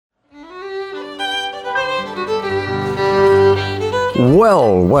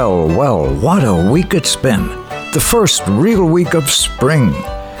Well, well, well, what a week it's been. The first real week of spring.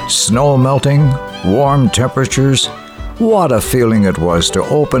 Snow melting, warm temperatures. What a feeling it was to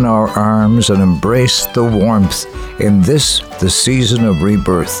open our arms and embrace the warmth in this, the season of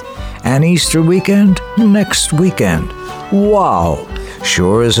rebirth. And Easter weekend, next weekend. Wow!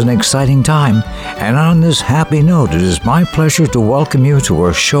 Sure is an exciting time, and on this happy note, it is my pleasure to welcome you to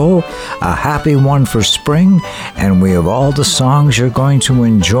our show, a happy one for spring, and we have all the songs you're going to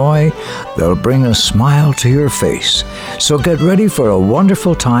enjoy that'll bring a smile to your face. So get ready for a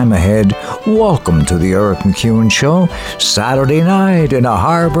wonderful time ahead. Welcome to the Eric MacEwen Show, Saturday night in a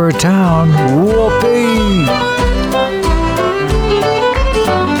harbor town. Whoopee!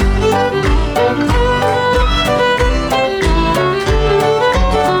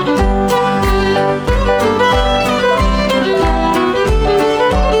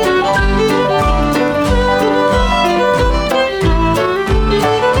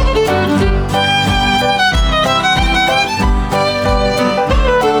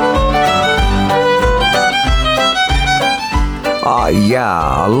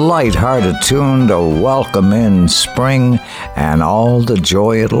 Yeah, a light-hearted tune to welcome in spring and all the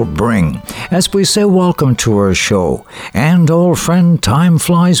joy it'll bring. As we say welcome to our show. And old friend, time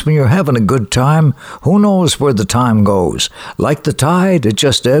flies when you're having a good time. Who knows where the time goes? Like the tide, it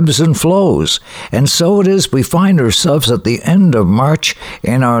just ebbs and flows. And so it is we find ourselves at the end of March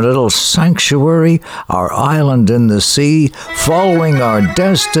in our little sanctuary, our island in the sea, following our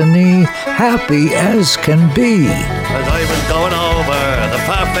destiny, happy as can be. As I was going over the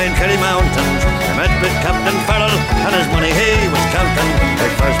far-famed Kerry Mountains, I met with Captain Farrell and his money he was counting.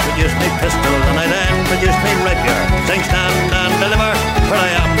 I first produced me pistol and I then produced me rapier. Sing, stand and deliver, for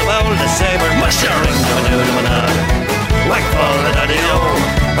I am the boldest sabre. Mushering to a new whack fall the daddy-o,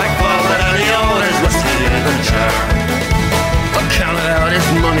 whack fall the daddy-o, there's whiskey in the jar. I counted out his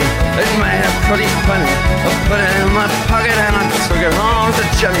money, it made a pretty penny. I put it in my pocket and I took it home to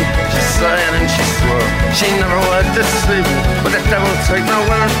Jenny. She sighed and she swore she never would deceive me, but the devil take no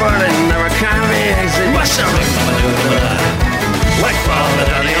women for they never can be easy. Whack fall the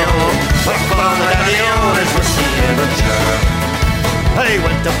daddy-o, whack fall the daddy-o, there's whiskey in the jar. I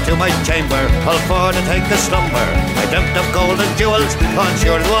went up to my chamber, all for to take a slumber. I dreamt of gold and jewels, on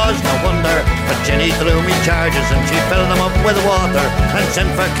sure it was no wonder. But Jenny threw me charges and she filled them up with water, and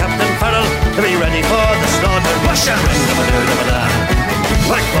sent for Captain Farrell to be ready for the slaughter.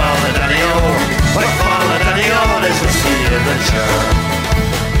 Whack fall the daddy-o, whack fall the daddy-o, there's whiskey in the jar.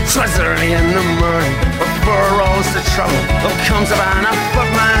 'Twas early in the morning, before rose the trouble. Up comes a man, a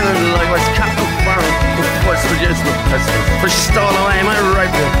footman, and likewise Captain Farrell, who first produced my pistol, for she stole away my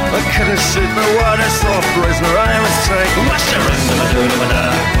rifle. I couldn't shoot the water, so a prisoner I was taken.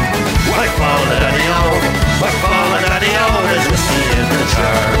 Whack fall the daddy-o, whack fall the daddy-o, there's whiskey in the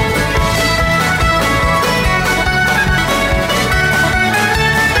jar.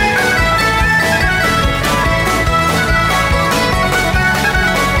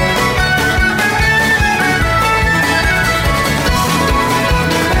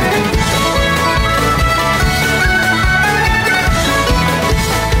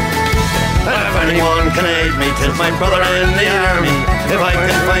 Anyone can aid me, 'tis my brother in the army. If I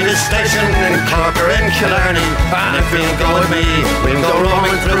can find a station in Cork or in Killarney, and if you'll go with me, we'll go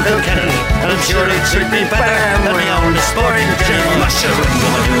roaming through Kilkenny, and I'm sure he'd treat me better than my own sporting Jenny.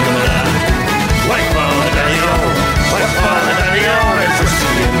 Whack fall the daddy-o, whack fall the daddy-o, there's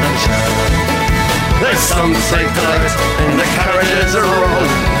whiskey in the jar. There's some take delight in the carriages are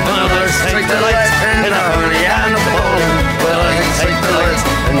rolling, and others take delight in a hurry and a bowling. Well, I can take delight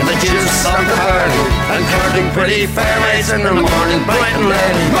in the juice of the party, and courting pretty fair maids in the morning, bright and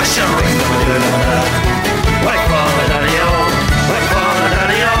lady. Whack fall the daddy-o, whack fall the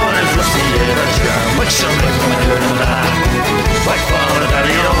daddy-o, there's whiskey in the jar. Whack fall the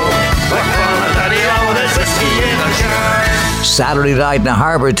daddy-o, whack fall the daddy-o, there's whiskey in the jar. Saturday night in a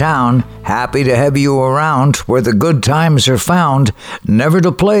harbor town, happy to have you around where the good times are found. Never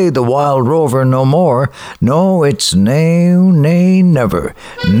to play the wild rover no more. No, it's nay, nay, never.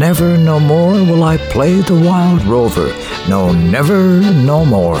 Never no more will I play the wild rover. No, never no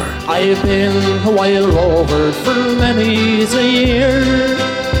more. I've been a wild rover for many's a year,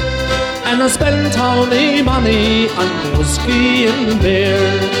 and I spent all my money on whiskey and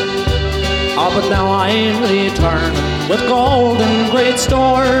beer. Oh, but now I'm returned with gold and great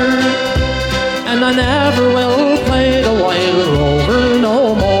store, and I never will play the wild rover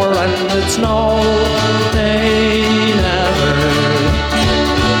no more. And it's no, nay, never.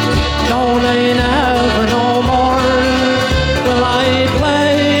 No, nay, never, no more will I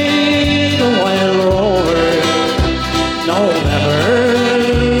play the wild rover. No, never.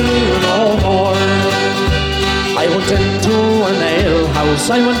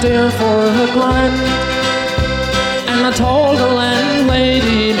 I went there for a grand, and I told the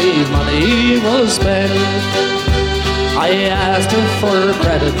landlady me money was spent. I asked her for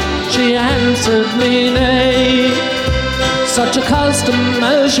credit, she answered me nay. Such a custom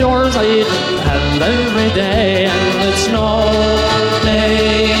as yours I didn't have every day, and it's no,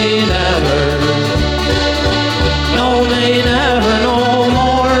 nay, never. No, nay, never, no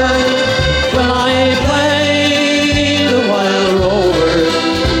more will I play the wild rover.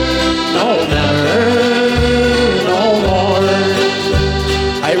 No, never, no more.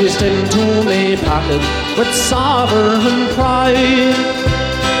 I reached into me pocket with sovereign pride,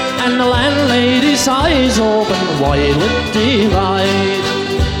 and the landlady's eyes opened wide with delight.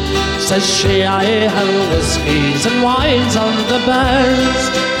 Says she, I have whiskies and wines of the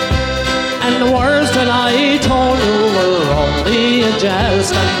best, and the words that I told you were only a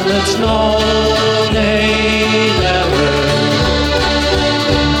jest, and it's no, nay, never.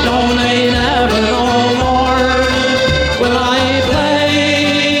 No, nay, never, no more will I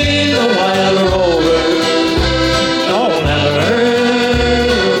play the wild rover. No, never,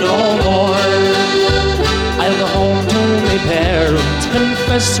 no more. I'll go home to my parents,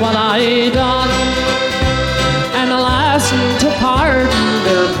 confess what I done, and I'll ask them to pardon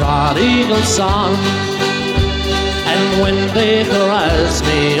their prodigal son. And when they caress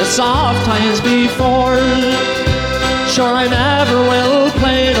me as oft times before, sure I never will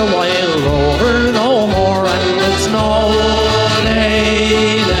play the wild rover no more, and it's no,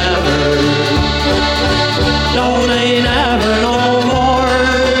 nay, never. No, nay, never, no more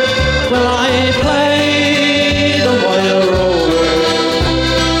will I play the wild rover.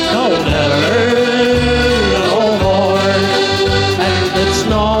 No, never, no more, and it's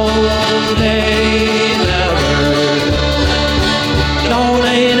no, nay, never. No,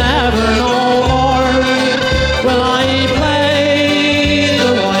 nay, never, no more will I play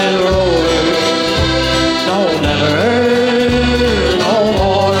the wild rover. No, never, no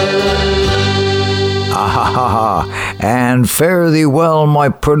more. Ah ha ha ha, and fare thee well, my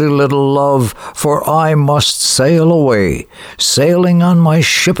pretty little love, for I must sail away, sailing on my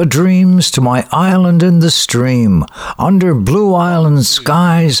ship of dreams to my island in the stream, under blue island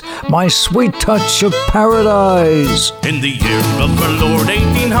skies, my sweet touch of paradise. In the year of our Lord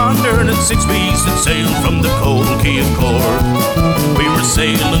 1806, we set sail from the cold Key of Cork. We were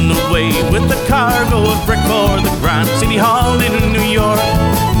sailing away with the cargo of brick for the Grand City Hall in New York.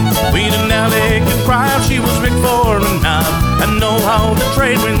 We'd an elegant craft, she was rigged for a nap, and know how the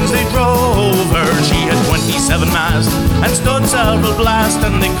trade winds they drove her. She had 27 masts and stood several blast,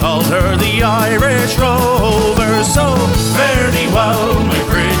 and they called her the Irish Rover. So fare thee well, my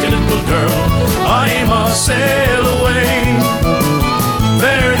pretty little girl, I must sail away.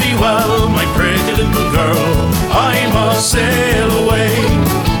 Fare thee well, my pretty little girl, I must sail away.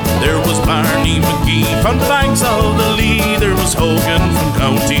 There was Barney McGee from the banks of the Lee, there was Hogan from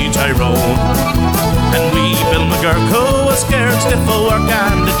County Tyrone, and wee Bill McGurk, who was scared stiff of work,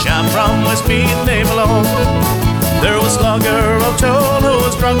 and a chap from Westmeath named Malone. There was Slugger O'Toole, who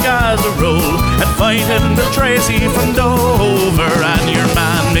was drunk as a rule, and fighting Bill Tracy from Dover, and your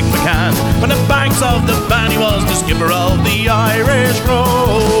man Mick McCann on the banks of the Banny was the skipper of the Irish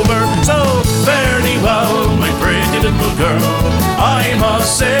Rover. So fare thee well, my pretty little girl, I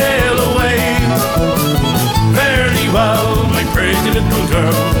must sail away. Fare thee well, my pretty little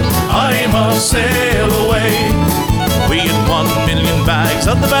girl, I must sail away. We had 1 million bags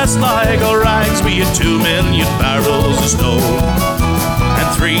of the best Sligo rags, we had 2 million barrels of stone, and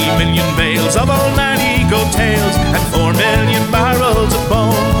 3 million bales of old nanny goat tails, and 4 million barrels of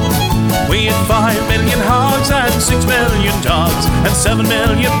bone. We had 5 million hogs and 6 million dogs, and 7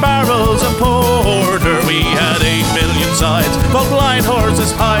 million barrels of porter. We had 8 million sides for blind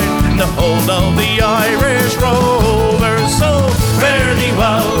horses hide in the hold of the Irish Rover. So fare thee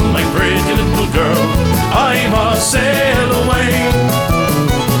well, my pretty little girl, I must sail away.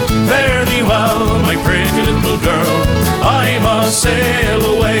 Fare thee well, my pretty little girl, I must sail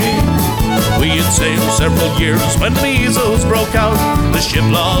away. We had sailed several years when measles broke out, the ship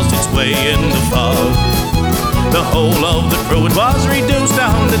lost its way in the fog. The whole of the crew it was reduced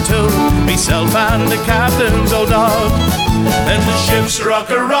down to 2, myself and the captain's old dog. Then the ship's rock,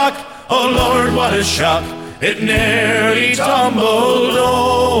 oh Lord, what a shock, it nearly tumbled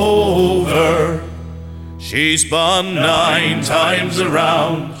over. She spun 9 times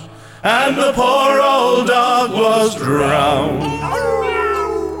around, and the poor old dog was drowned.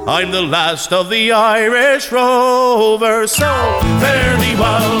 I'm the last of the Irish Rover, so fare thee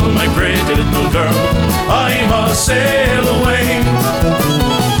well, my pretty little girl, I must sail away.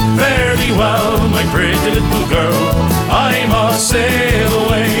 Fare thee well, my pretty little girl, I must sail away.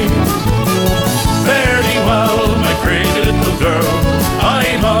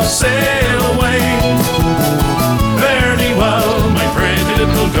 sail away. Fare thee well, my pretty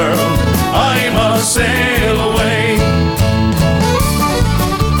little girl, I must sail away.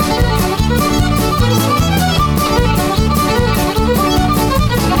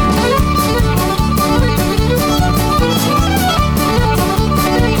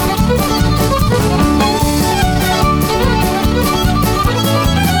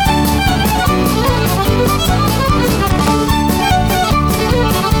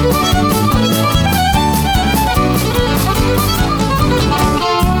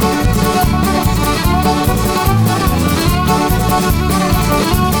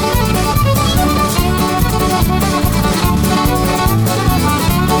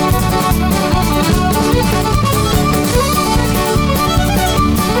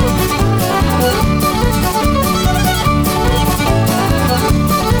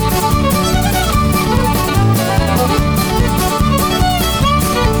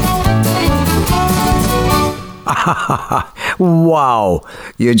 Wow.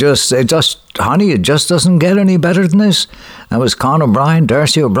 It just, honey, it just doesn't get any better than this. That was Con O'Brien,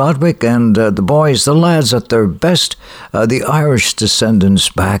 Darcy O'Brodwick, and the boys, the lads at their best, the Irish descendants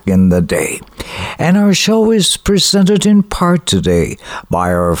back in the day. And our show is presented in part today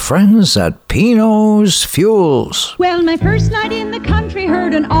by our friends at Pino's Fuels. Well, my first night in the country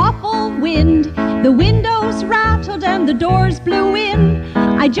heard an awful wind. The windows rattled and the doors blew in.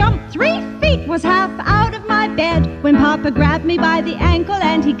 I jumped 3 feet, was half out of my bed, when Papa grabbed me by the ankle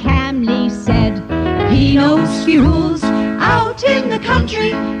and he calmly said, Pino's Fuels, out in the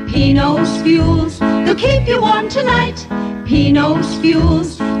country, Pino's Fuels, they'll keep you warm tonight. Pino's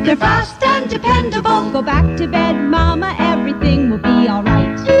Fuels, they're fast and dependable. Go back to bed, Mama, everything will be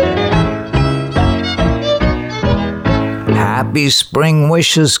alright. Happy spring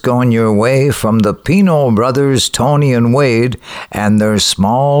wishes going your way from the Pino brothers, Tony and Wade, and their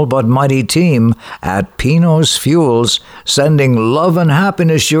small but mighty team at Pino's Fuels, sending love and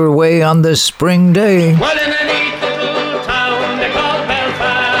happiness your way on this spring day. Well, in a neat little town they call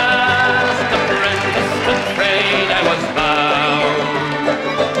Belfast, apprentice to trade I was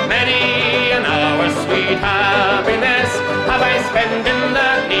bound. Many an hour sweet happiness have I spent in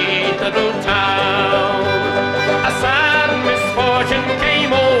that neat little town. A sad misfortune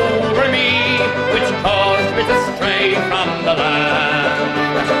came over me, which caused me to stray from the land,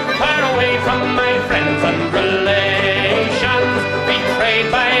 far away from my friends and relations, betrayed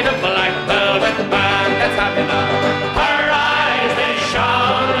by the black velvet band. That's happy now. Her eyes, they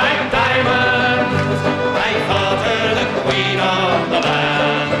shone like diamonds. I thought her the queen of the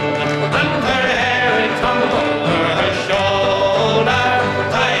land, and her hair it hung over her shoulder,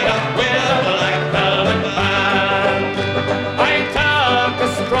 tied up with a black velvet band. I took a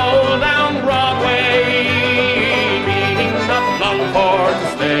stroll down Broadway, meaning not long for to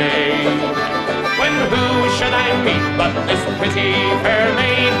stay, when who should I meet but this pretty fair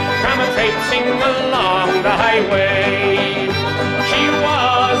maid, come a traipsing along the highway. She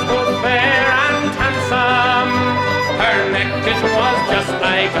was both fair and handsome, her neck it was just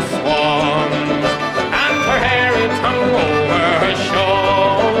like a swan's, and her hair it hung over her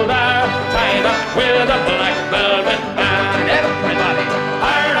shoulder, tied up with a black velvet band. Everybody,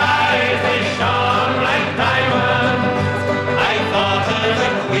 her eyes they shone like diamonds. I thought her the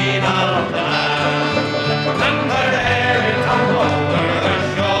queen of the land, and her hair it hung over her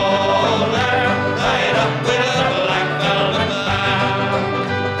shoulder, tied up with a black velvet band.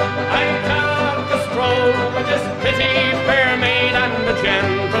 I took a stroll with this pretty fair maid and a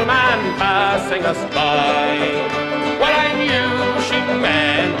gentleman passing us by. Well, I knew she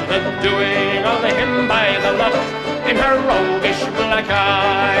meant the doing of him by the look in her roguish black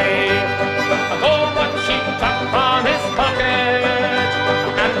eye. Oh, but she took from his pocket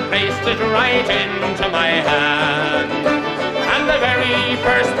and placed it right into my hand. And the very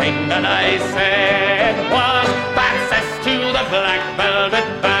first thing that I said was, access to the black velvet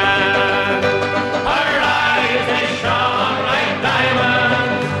band. Her eyes, they shone like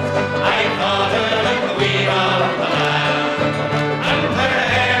diamonds. I thought her the queen of the land, and her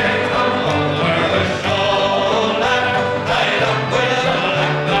hair hung over her shoulder, tied up with a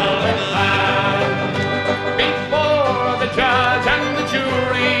black velvet band. Before the judge and the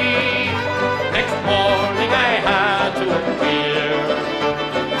jury, next morning I had to appear.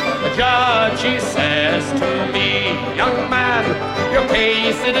 The judge, he says to me, young man, your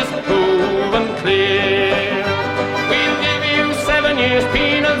case it is proven clear. We'll give you 7 years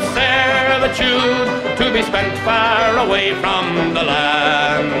penal servitude to be spent far away from the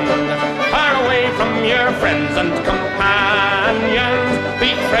land, far away from your friends and companions,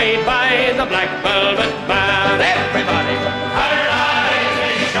 betrayed by the black velvet band. Everybody, her eyes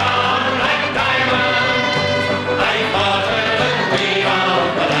they shone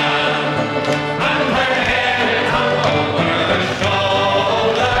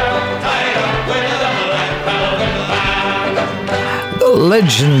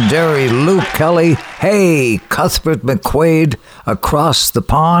legendary Luke Kelly. Hey, Cuthbert McQuaid, across the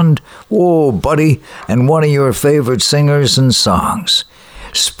pond. Whoa, buddy, and one of your favorite singers and songs.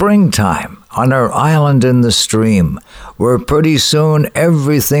 Springtime on our island in the stream, where pretty soon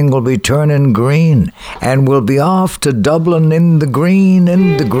everything will be turning green, and we'll be off to Dublin in the green,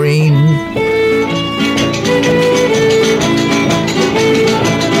 in the green.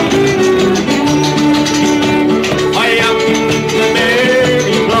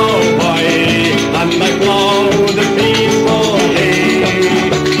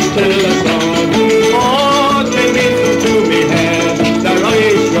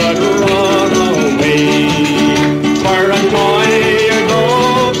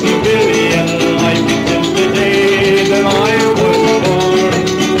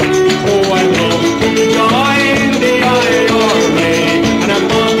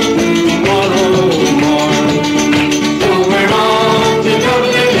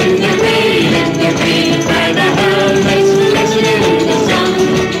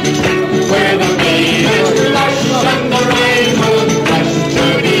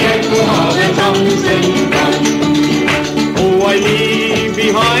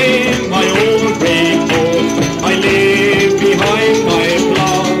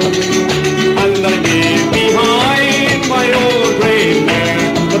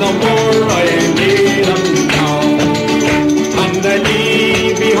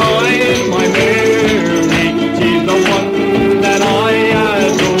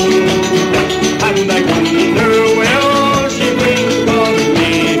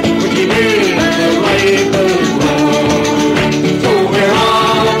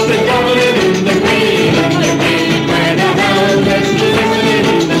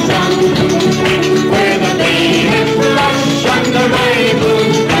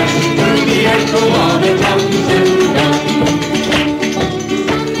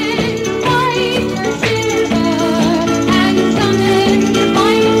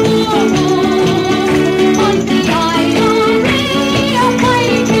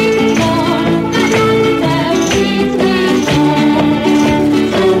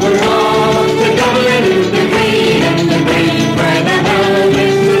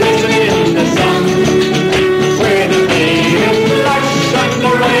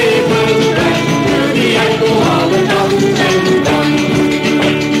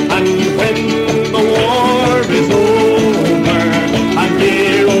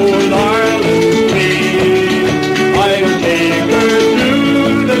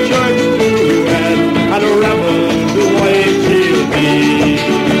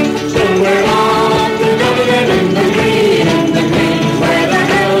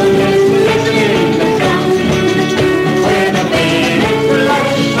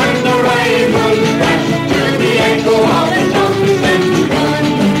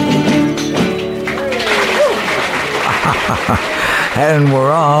 And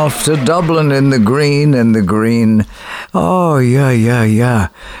we're off to Dublin in the green, in the green. Oh, yeah.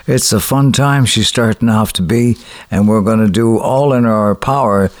 It's a fun time she's starting off to be, and we're going to do all in our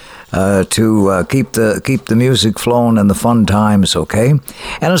power to keep the music flowing and the fun times, okay?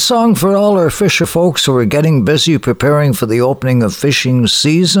 And a song for all our fisher folks who are getting busy preparing for the opening of fishing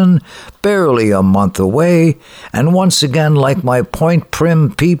season, barely a month away. And once again, like my Point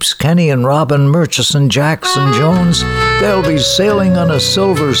Prim peeps, Kenny and Robin Murchison, Jackson Jones, they'll be sailing on a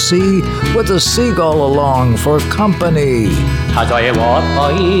silver sea with a seagull along for company. As I walk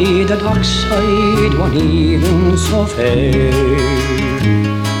by the dockside one evening so fair,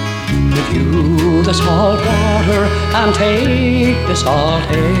 view the salt water and take the salt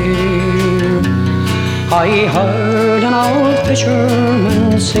air, I heard an old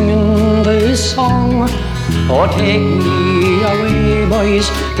fisherman singing this song. Oh, take me away, boys,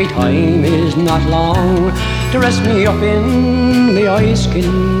 me time is not long. Dress me up in the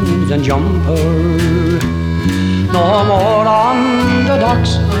oilskins and jumper, no more on the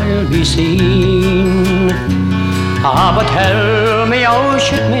docks I'll be seen. But tell me, oh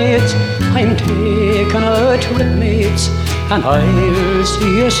shipmates, I'm taking a trip, mates, and I'll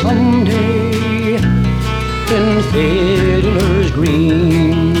see you someday in Fiddler's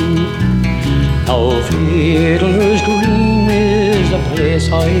Green. Now Fiddler's Green is a place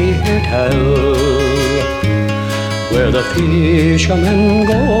I hear tell, where the fishermen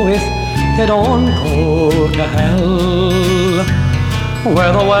go if they don't go to hell,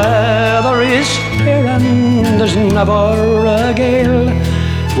 where the weather is fair and there's never a gale,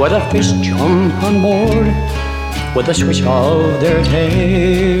 where the fish jump on board with the swish of their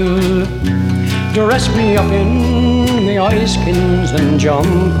tail. Dress me up in the oilskins and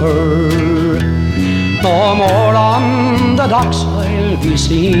jumper, No more on the docks I'll be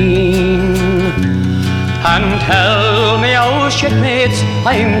seen. And tell me, oh shipmates,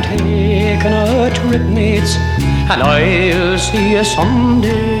 I'm taking a trip, mates, and I'll see you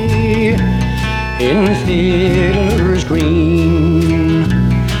someday in Fiddler's Green.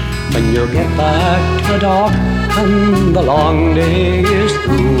 When you get back to the dock and the long day is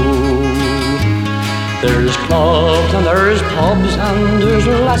through, there's clubs and there's pubs and there's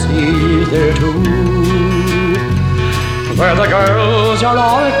lassies there too, where the girls are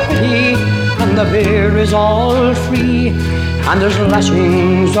all pretty and the beer is all free, and there's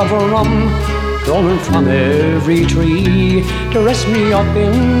lashings of rum rolling from every tree to rest me up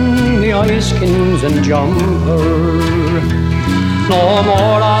in the oilskins and jumper. No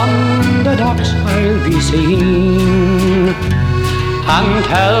more on the docks I'll be seen. And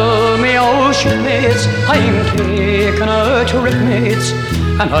tell me, oh shipmates, I'm taking a trip, mates,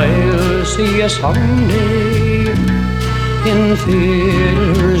 and I'll see you someday in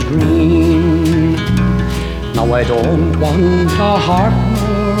Fiddler's Green. Now I don't want a harp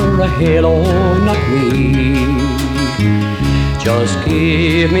nor a halo, not me. Just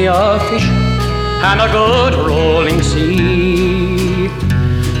give me a fish and a good rolling sea.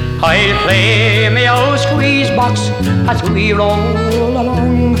 I'll play me old squeeze box as we roll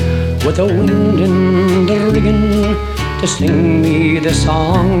along, with the wind in the rigging to sing me the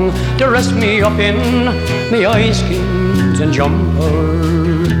song, to rest me up in me oilskins and jumper.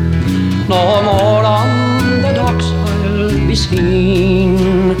 No more on the docks I'll be seen.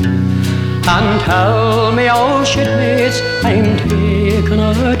 And tell me, oh shipmates, I'm taking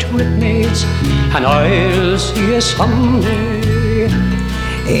a trip, mates, and I'll see you someday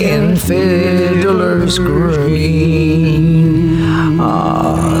in Fiddler's Green.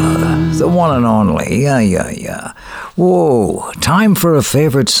 The one and only, yeah. Whoa, time for a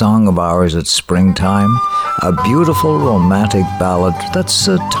favorite song of ours at springtime. A beautiful romantic ballad that's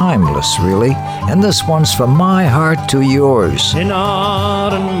timeless, really. And this one's from my heart to yours. In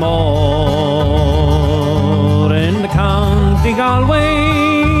Ardenmore, in the county Galway,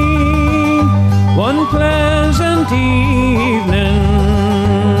 one pleasant evening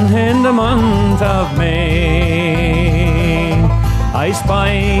in the month of May, I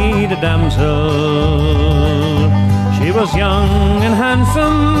spied a damsel. She was young and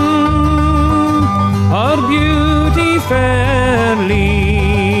handsome, her beauty fairly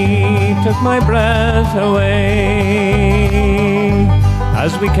took my breath away.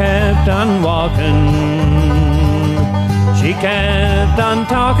 As we kept on walking, she kept on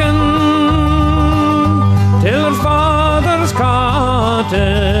talking, till her father's cottage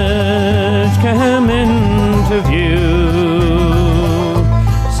came into view.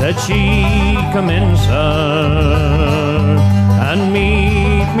 Said she, come in, sir, and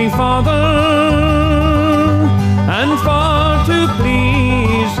meet me father, and for to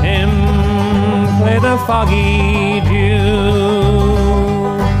please him play the foggy dew.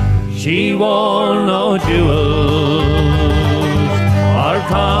 She wore no jewels or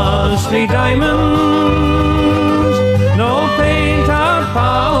costly diamonds, no paint or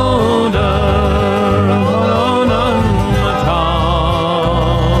powder, no, none at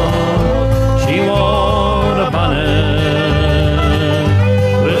all. She wore a bonnet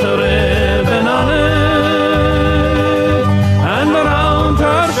with a ribbon on it, and around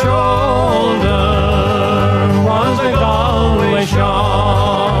her shoulder was a Galway shawl.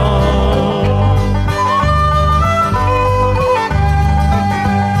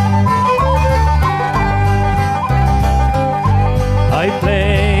 I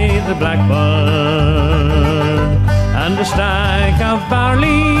played the blackbird and a stack of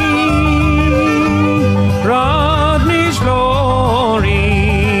barley, Rodney's glory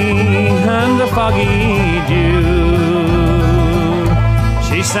and the foggy dew.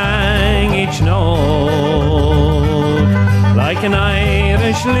 She sang each note like an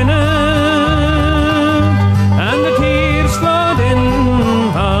Irish linnet, and the tears flowed in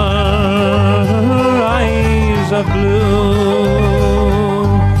her eyes of blue.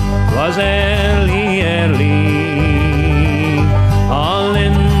 'Twas early, all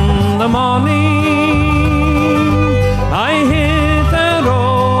in the morning, I hit the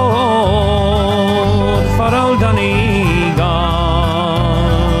road for old Donegal.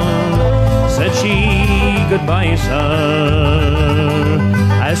 Said she, goodbye, sir,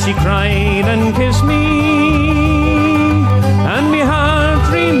 as she cried and kissed me, and me heart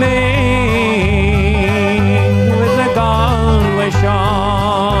remained with the Galway shawl.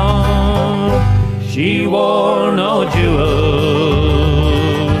 She wore no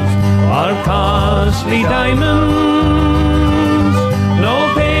jewels or costly diamonds, no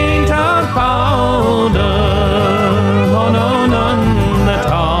paint or powder,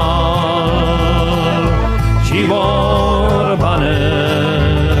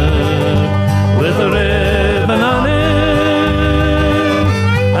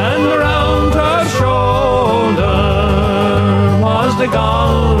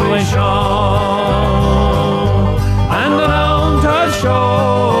 Galway shawl, and around her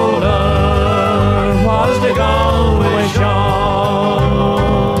shoulder was the Galway shawl.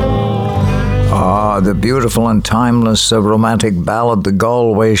 Ah, the beautiful and timeless romantic ballad, The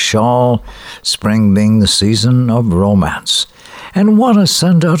Galway Shawl, spring being the season of romance. And want to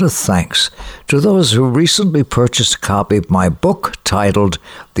send out a thanks to those who recently purchased a copy of my book titled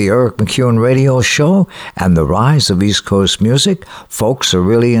The Eric MacEwen Radio Show and the Rise of East Coast Music. Folks are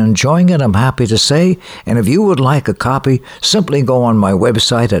really enjoying it, I'm happy to say. And if you would like a copy, simply go on my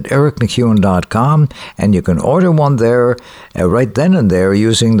website at ericmacewen.com and you can order one there right then and there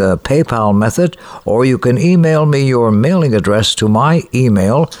using the PayPal method, or you can email me your mailing address to my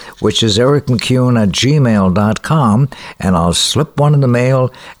email, which is ericmacewen@gmail.com, and I'll slip one in the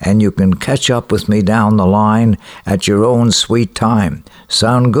mail and you can catch up with me down the line at your own sweet time.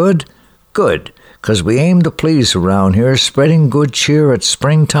 Sound good? Good, because we aim to please around here, spreading good cheer at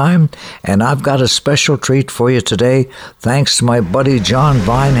springtime, and I've got a special treat for you today, thanks to my buddy John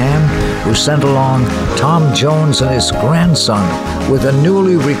Vineham, who sent along Tom Jones and his grandson with a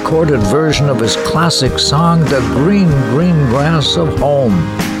newly recorded version of his classic song, The Green, Green Grass of Home.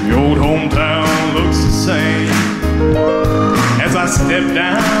 The old hometown looks the same as I step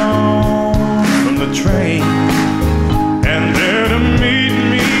down from the train, and there to meet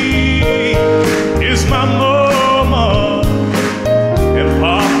me is my mama and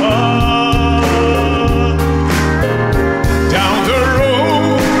papa. Down the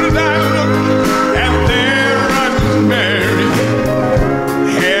road I look and there I'm married,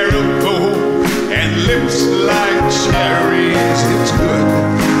 hair of gold and lips like cherries. It's good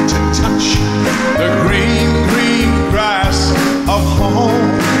to touch the green, green grass of home.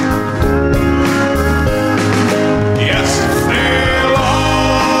 Yes, they'll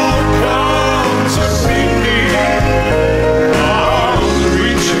all come to see me, arms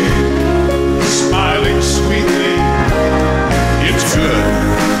reaching, smiling sweetly. It's good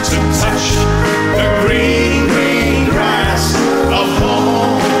to touch the green, green grass of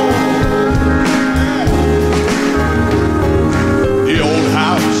home. The old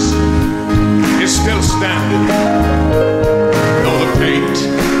house is still standing, though the paint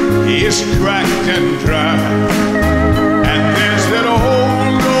is cracked and dry. And there's that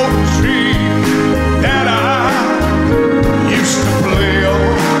old oak tree that I used to play on.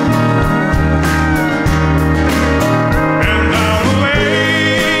 And down the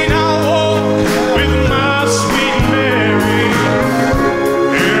lane I walk with my sweet Mary,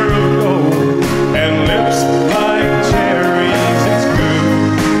 hair of gold and lips like cherries. It's good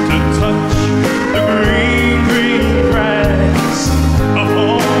to touch the green, green grass of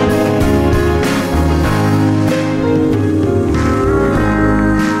home.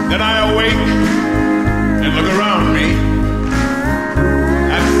 Then I awake and look around me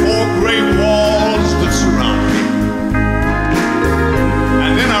at four gray walls that surround me.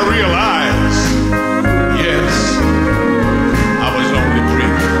 And then I realize, yes, I was only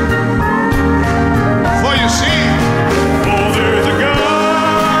dreaming. For you see, oh, there's a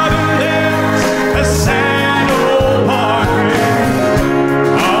garden, there's a sad old portrait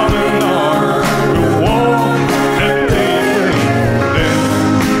on an arm to walk that daybreak. Then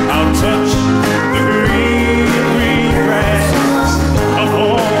I'll touch the green, green grass of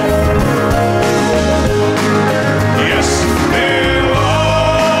home. Yes, they'll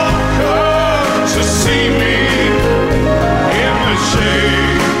all come to see me in the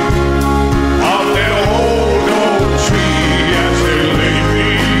shade of that old oak tree as they lay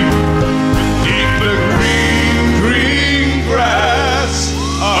me beneath the green, green grass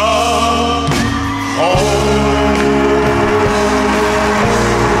of home.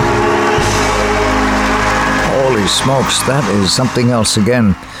 Holy smokes, that is something else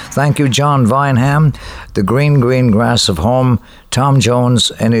again. Thank you, John Vineham, The Green, Green Grass of Home, Tom Jones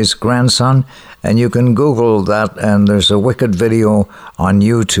and his grandson. And you can Google that, and there's a wicked video on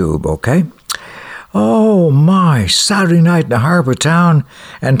YouTube, okay? Oh my, Saturday night in Harbour Town,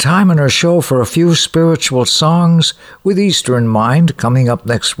 and time in our show for a few spiritual songs with Easter in mind coming up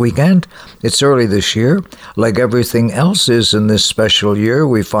next weekend. It's early this year, like everything else is in this special year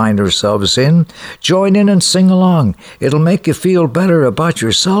we find ourselves in. Join in and sing along. It'll make you feel better about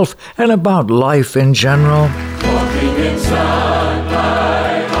yourself and about life in general. Walking in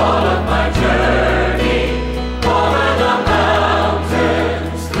sunlight, all of my journey, over the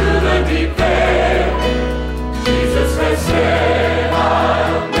mountains, through the deep vale. Jesus has said,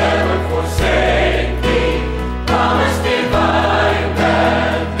 I'll never forsake thee, promise divine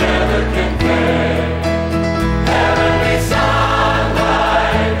that never can fail. Heavenly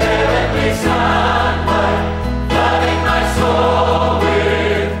sunlight, flooding my soul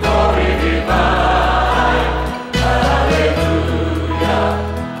with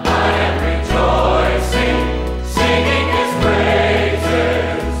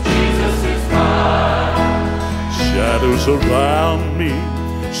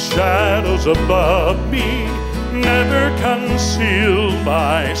shadows above me never conceal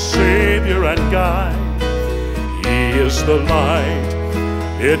my Savior and guide. He is the light,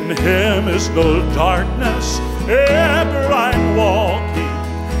 in Him is no darkness. Ever I'm walking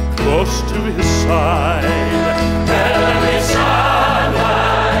close to His side. Heavenly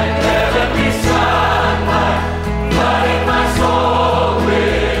sunlight, heavenly sunlight, flooding my soul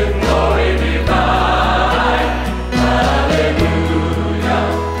with glory divine. Hallelujah,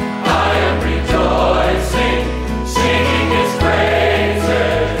 I am rejoicing, singing His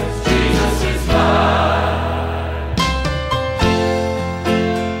praises. Jesus is mine.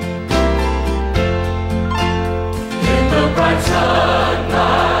 In the bright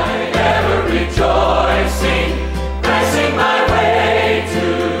sunlight, ever rejoicing, pressing my way to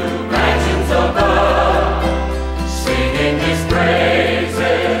mansions above, singing His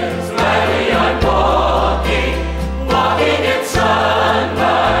praises. Gladly I'm walking, walking in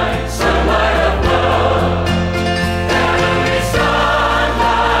sunlight, sunlight of love. Heavenly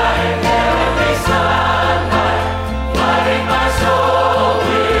sunlight, flooding my soul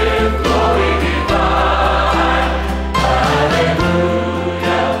with glory divine. Hallelujah,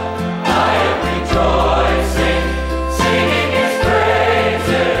 I am rejoicing, singing His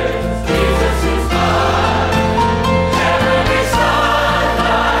praises. Jesus is mine. Heavenly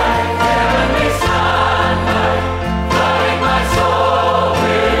sunlight, flooding my soul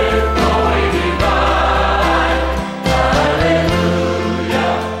with glory divine. Hallelujah,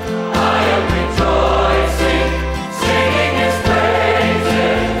 I am rejoicing, singing His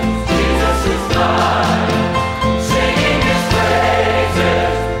praises. Jesus is mine. Singing His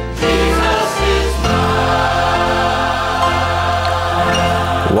praises. Jesus is mine.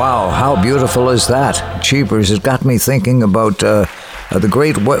 Wow, how beautiful is that? Cheapers, it got me thinking about the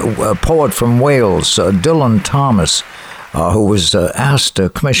great poet from Wales, Dylan Thomas, who was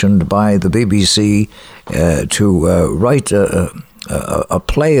commissioned by the BBC to write a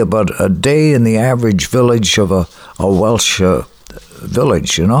play about a day in the average village of a Welsh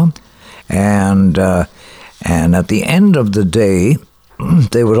village, you know? And at the end of the day,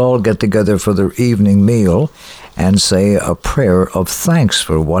 they would all get together for their evening meal and say a prayer of thanks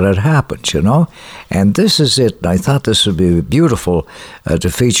for what had happened, you know? And this is it. I thought this would be beautiful to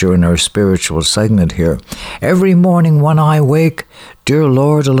feature in our spiritual segment here. Every morning when I wake, dear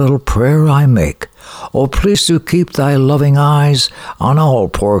Lord, a little prayer I make. Oh, please do keep thy loving eyes on all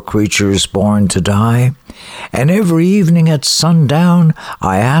poor creatures born to die. And every evening at sundown,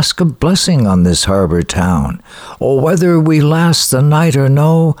 I ask a blessing on this harbor town. Oh, whether we last the night or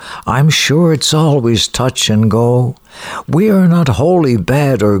no, I'm sure it's always touch and go. We are not wholly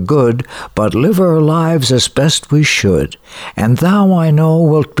bad or good, but live our lives as best we should. And thou, I know,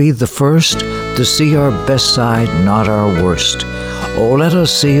 wilt be the first to see our best side, not our worst. Oh, let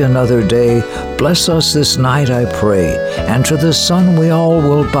us see another day. Bless us this night, I pray. And to the sun we all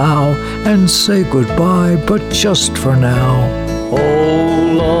will bow and say goodbye, but just for now.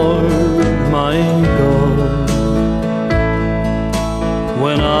 Oh, Lord, my God,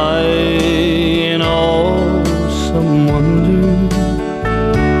 when I in awesome wonder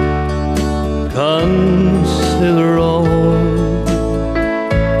consider all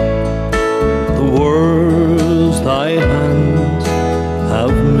the worlds thy hands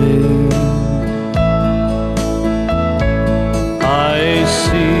have made, I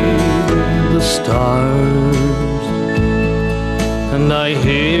see the stars and I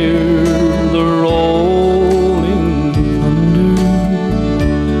hear the rolling thunder,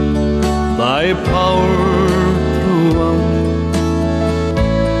 thy power throughout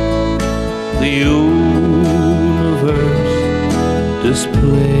the universe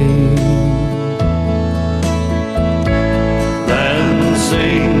displayed. Then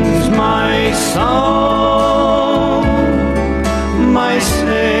sings my song, my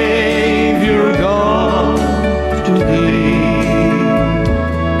Savior God, to thee.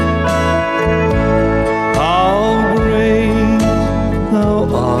 How great thou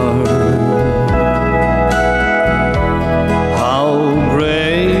art, how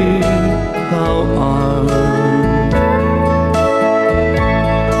great thou art.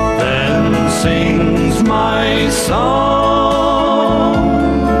 Then sings my song,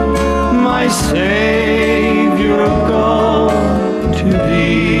 my Savior God, to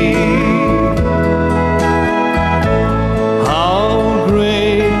thee. How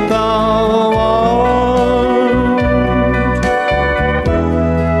great thou art,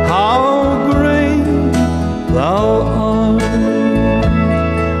 how great thou art.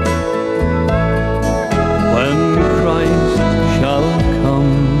 When Christ shall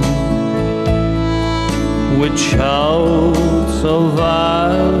come with shouts of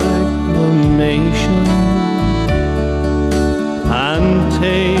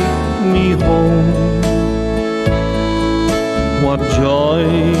what joy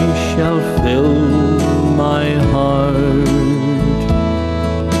shall fill my heart,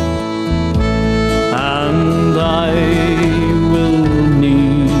 and I will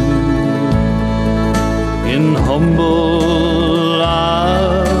kneel in humble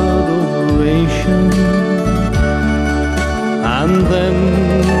adoration, and then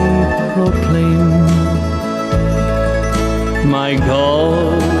proclaim, my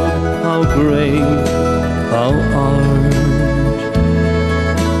God, how great thou art.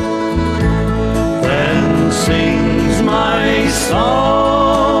 Then sings my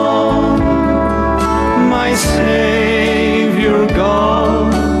song, my Savior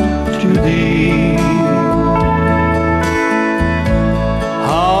God, to thee.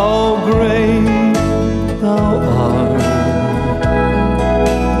 How great thou art,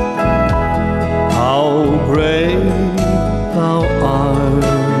 how great thou art.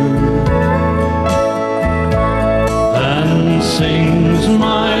 Then sings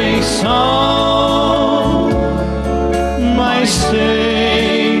my song, my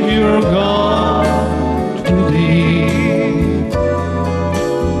Savior God, to thee.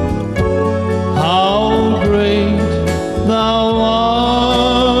 How great thou art,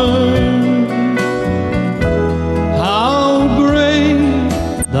 how great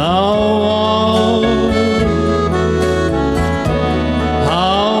thou art,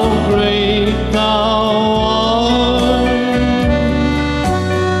 how great thou art,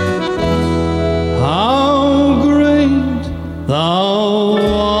 how great thou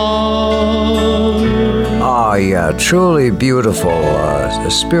art. Ah, yeah, truly beautiful. A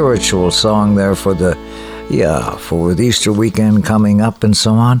spiritual song there for with Easter weekend coming up and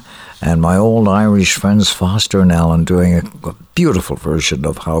so on. And my old Irish friends Foster and Alan doing a beautiful version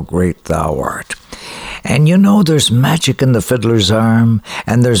of How Great Thou Art. And you know, there's magic in the fiddler's arm,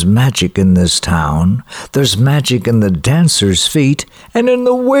 and there's magic in this town. There's magic in the dancers' feet, and in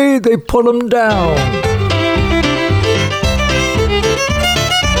the way they put 'em down.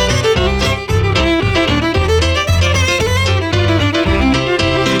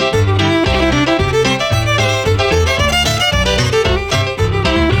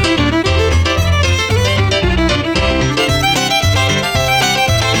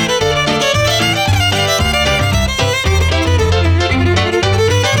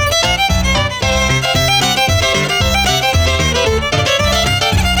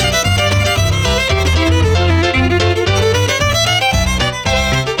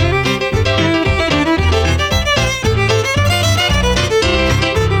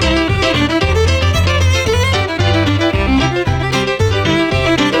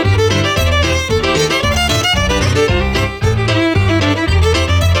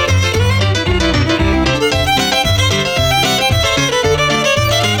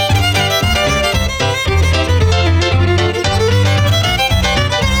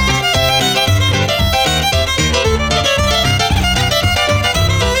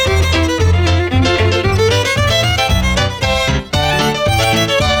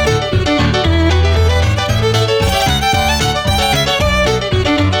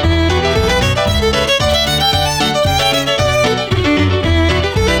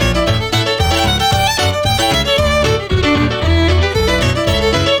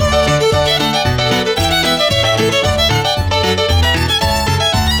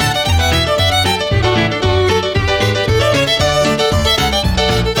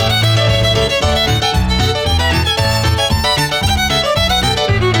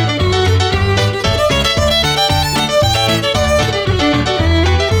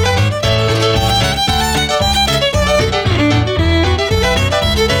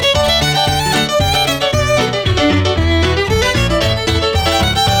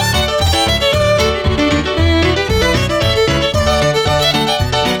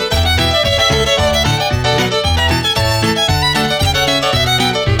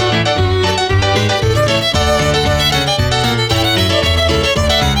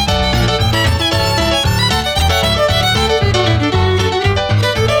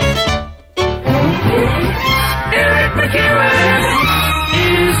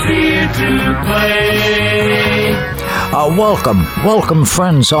 Welcome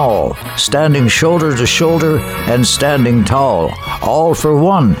friends all, standing shoulder to shoulder and standing tall, all for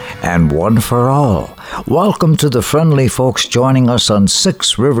one and one for all. Welcome to the friendly folks joining us on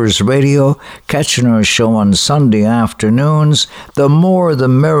Six Rivers Radio, catching our show on Sunday afternoons. The more the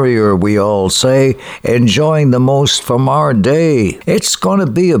merrier, we all say, enjoying the most from our day. It's going to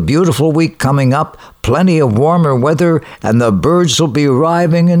be a beautiful week coming up, Plenty of warmer weather, and the birds will be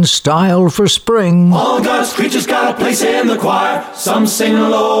arriving in style for spring. All God's creatures got a place in the choir. Some sing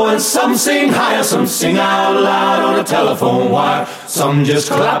low and some sing higher. Some sing out loud on a telephone wire. Some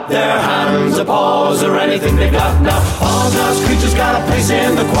just clap their hands, applause, or anything they got now. All God's creatures got a place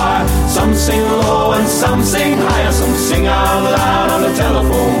in the choir. Some sing low and some sing higher. Some sing out loud on a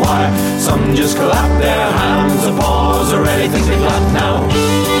telephone wire. Some just clap their hands, applause, or anything they got now.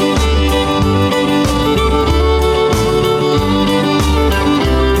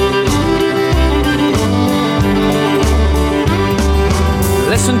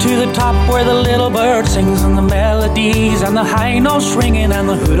 Listen to the top where the little bird sings, and the melodies and the high notes ringing, and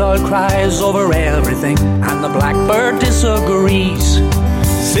the hoot owl cries over everything, and the blackbird disagrees.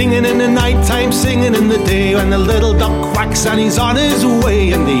 Singing in the night time, singing in the day, when the little duck quacks and he's on his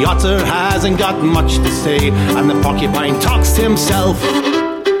way, and the otter hasn't got much to say, and the porcupine talks to himself.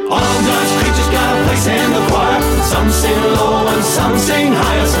 All God's creatures got a place in the choir. Some sing low and some sing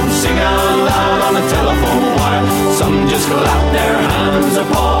higher. Some sing out loud on a telephone wire. Some just clap their hands,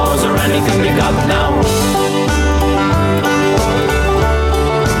 applause, or anything they got now.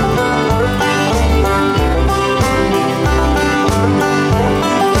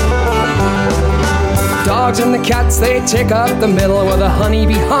 Dogs and the cats, they take up the middle, where the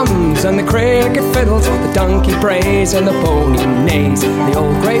honeybee hums and the cricket fiddles, the donkey brays and the pony neighs, the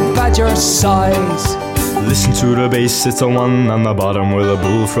old grey badger sighs. Listen to the bass, it's the one on the bottom, where the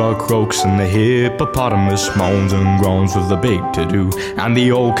bullfrog croaks and the hippopotamus moans and groans with the big to-do, and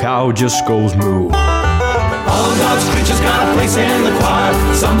the old cow just goes moo. All God's creatures got a place in the choir.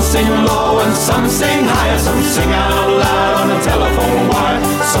 Some sing low and some sing higher. Some sing out loud on a telephone wire.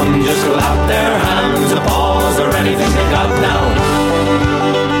 Some just clap their hands, applause, or anything they got now.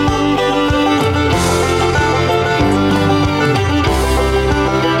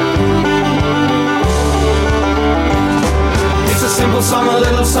 Simple song, a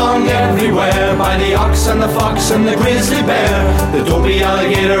little song everywhere, by the ox and the fox and the grizzly bear, the dopey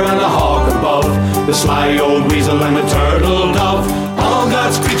alligator and the hawk above, the sly old weasel and the turtle dove. All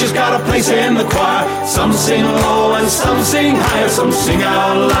God's creatures got a place in the choir. Some sing low and some sing higher. Some sing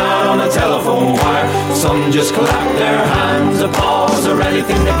out loud on a telephone wire. Some just clap their hands, applause, or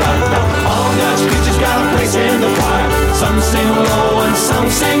anything they got now. All God's creatures got a place in the choir. Some sing low and some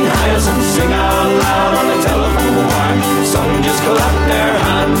sing higher. Some sing out loud on a telephone wire. Some just clap their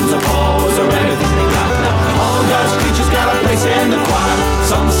hands, applause, or anything they got now. All God's creatures got a place in the choir.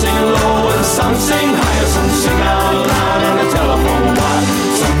 Some sing low and some sing higher. Some sing out loud on a telephone wire.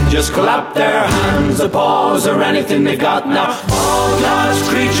 Some just clap their hands, applause, or anything they got now. All God's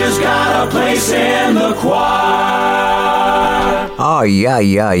creatures got a place in the choir. Oh,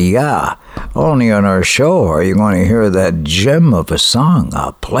 yeah. Only on our show are you going to hear that gem of a song,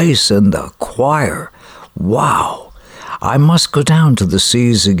 A Place in the Choir. Wow. I must go down to the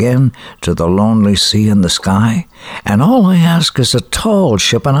seas again, to the lonely sea in the sky, and all I ask is a tall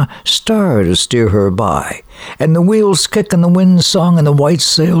ship and a star to steer her by, and the wheels kick and the wind song and the white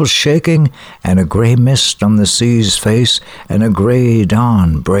sails shaking, and a grey mist on the sea's face and a grey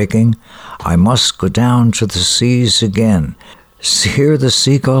dawn breaking. I must go down to the seas again, hear the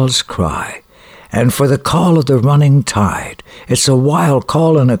seagulls cry, and for the call of the running tide. It's a wild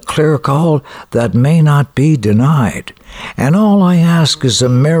call and a clear call that may not be denied. And all I ask is a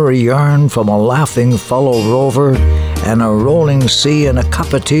merry yarn from a laughing fellow rover, and a rolling sea and a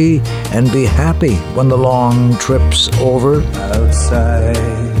cup of tea, and be happy when the long trip's over. Outside,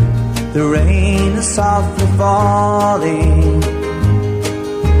 the rain is softly falling.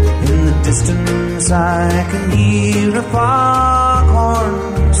 In the distance I can hear a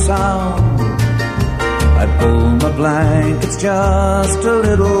foghorn sound. I pull my blankets just a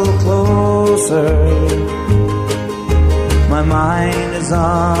little closer. My mind is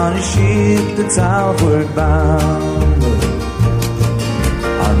on a ship that's outward bound,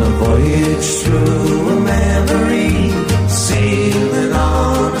 on a voyage through a memory, sailing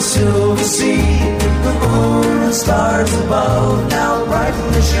on a silver sea. The moon and stars above now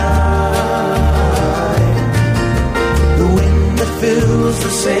brightly shine. The wind that fills the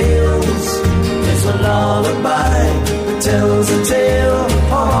sails is a lullaby that tells a tale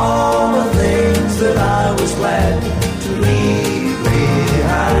of all the things that I was glad to leave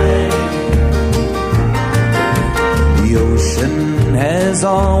behind. The ocean has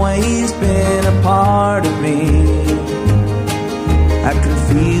always been a part of me. I can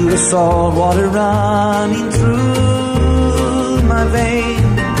feel the salt water running through my veins.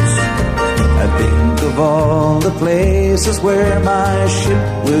 I think of all the places where my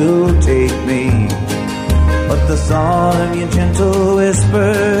ship will take me, but the thought of your gentle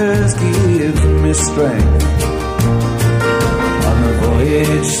whispers gives me his strength. On the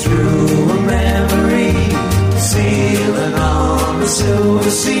voyage through a memory, sailing on the silver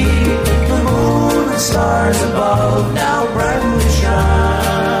sea, the moon and stars above now brightly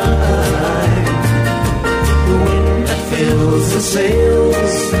shine. The wind that fills the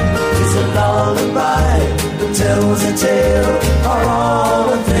sails is a lullaby that tells a tale of all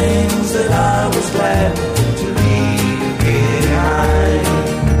the things that I was glad to leave behind.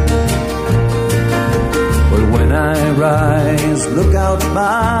 Well, when I rise, look out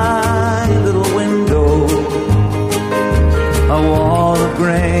my little window. A wall of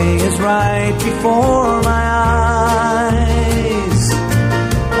grey is right before my eyes.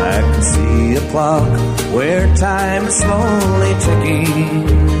 I can see a clock where time is slowly ticking.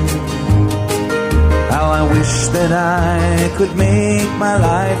 How I wish that I could make my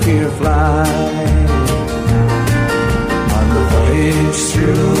life here fly. On the voyage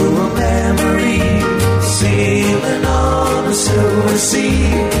through a memory, sailing on a silver sea,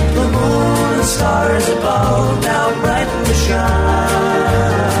 the moon and stars above now brightly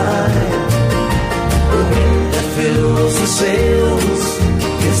shine. The wind that fills the sails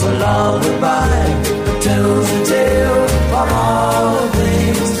is a lullaby that tells the tale of all the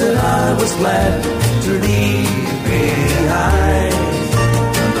things that I was glad to leave behind.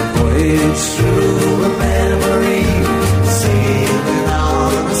 On the voyage through a memory, sailing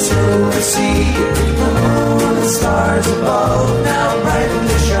on the silver sea, the moon and stars above now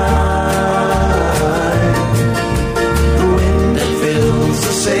brightly shine. The wind that fills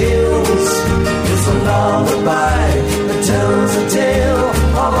the sails is a lullaby that tells a tale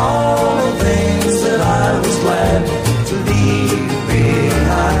of all the things that I was glad to leave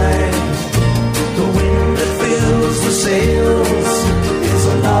behind. The wind that fills the sails is a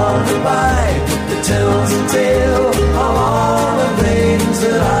lullaby that tells a tale of all the things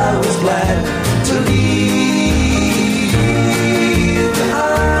that I was glad to leave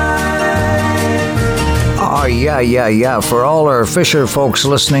behind. Oh, yeah. For all our fisher folks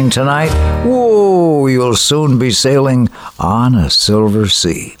listening tonight, whoa, you'll soon be sailing on a silver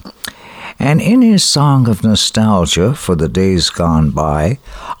sea. And in his song of nostalgia for the days gone by,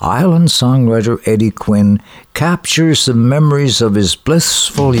 island songwriter Eddie Quinn captures the memories of his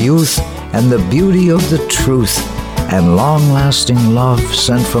blissful youth and the beauty of the truth and long-lasting love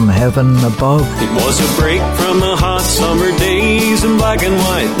sent from heaven above. It was a break from the hot summer days and black and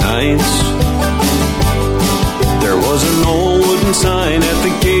white nights. There was an old wooden sign at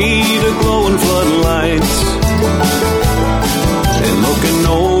the gate, a glowing floodlights. And looking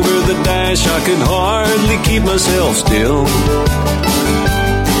over the dash, I could hardly keep myself still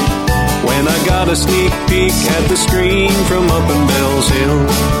when I got a sneak peek at the screen from up in Bells Hill.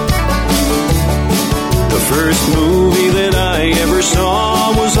 The first movie that I ever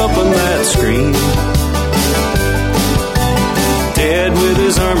saw was up on that screen. Dad with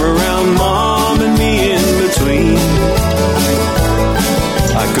his arm around Mom and me in between.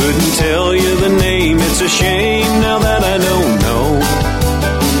 I couldn't tell you the name, it's a shame now that I don't know.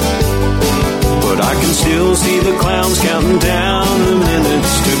 But I can still see the clowns counting down the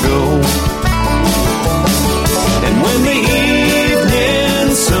minutes to go. And when the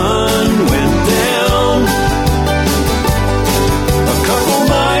evening sun went down, a couple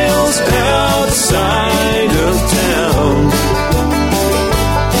miles outside of town,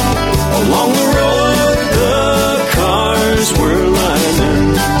 along the road the cars were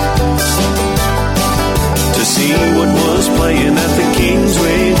lining to see what was playing at the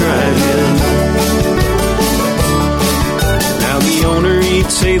Kingsway Drive-In. Now the owner, he'd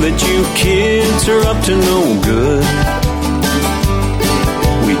say that you kids are up to no good.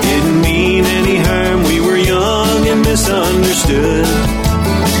 We didn't mean any harm, we were young and misunderstood.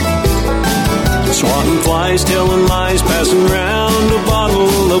 Swatting flies, telling lies, passing round a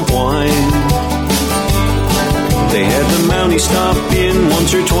bottle of wine. They had the Mountie stop in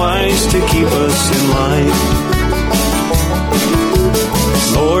once or twice to keep us in line.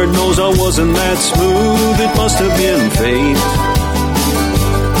 Lord knows I wasn't that smooth, it must have been fate.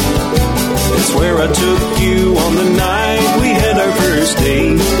 It's where I took you on the night we had our first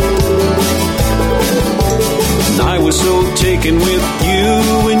date. And I was so taken with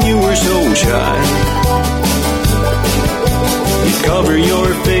you and you were so shy. You'd cover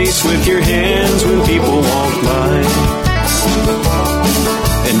your face with your hands when people walked by.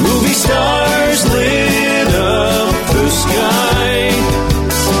 And movie stars lit up the sky.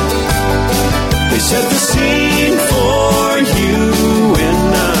 They set the scene for you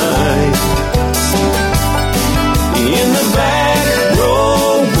and I. In the back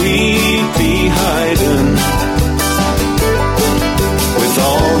row we'd be hiding with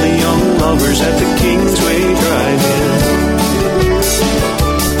all the young lovers at the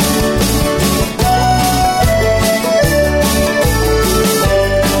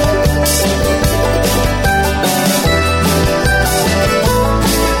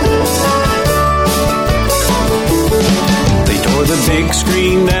big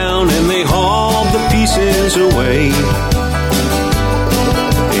screen down and they hauled the pieces away.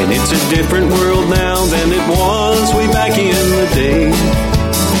 And it's a different world now than it was way back in the day.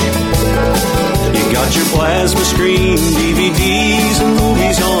 You got your plasma screen, DVDs and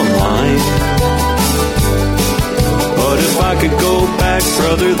movies online. But if I could go back,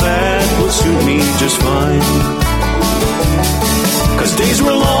 brother, that would suit me just fine. 'Cause days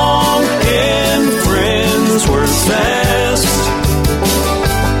were long and friends were fast.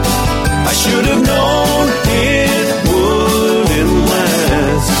 I should have known it wouldn't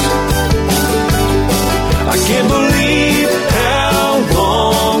last. I can't believe how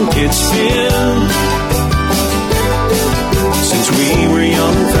long it's been since we were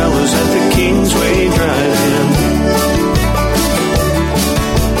young fellas at the Kingsway Drive-In.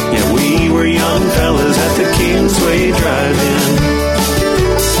 Yeah, we were young fellas at the Kingsway Drive-In.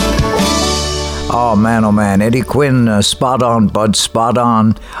 Oh man, Eddie Quinn, spot on, Bud, spot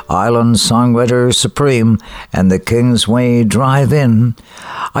on. Island Songwriter Supreme and the Kingsway Drive-In.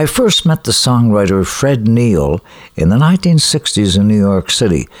 I first met the songwriter Fred Neil in the 1960s in New York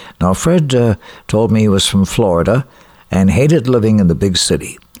City. Now, Fred told me he was from Florida and hated living in the big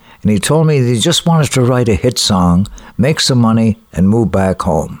city. And he told me that he just wanted to write a hit song, make some money, and move back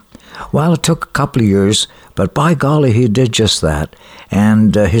home. Well, it took a couple of years, but by golly, he did just that.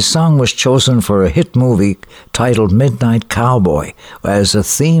 And his song was chosen for a hit movie titled Midnight Cowboy as a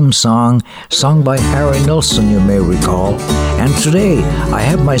theme song sung by Harry Nilsson, you may recall. And today, I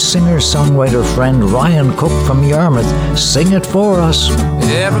have my singer-songwriter friend Ryan Cook from Yarmouth sing it for us.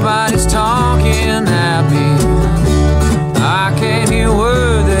 Everybody's talking happy. I can't hear a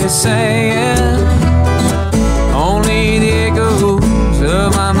word they're saying. Only the echoes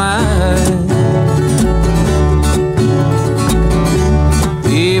of my mind.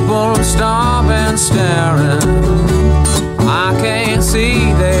 People stop and staring. I can't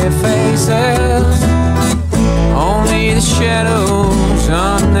see their faces. Only the shadows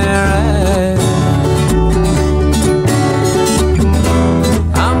on their eyes.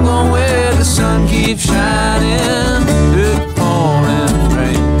 I'm going where the sun keeps shining through the pouring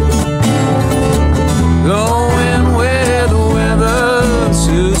rain. Going where the weather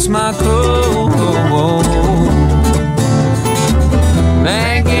suits my clothes.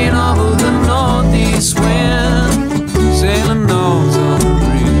 Banking off of the northeast wind, sailing on some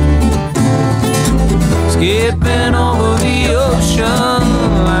breeze, skipping over the ocean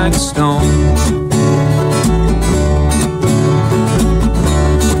like a stone.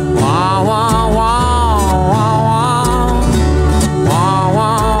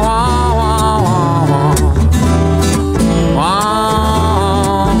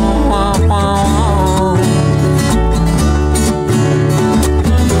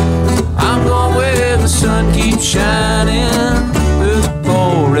 Shining through the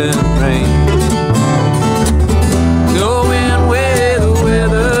pouring rain. Going where the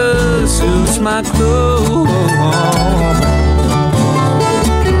weather suits my clothes.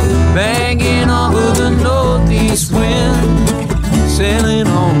 Banging off of the northeast wind, sailing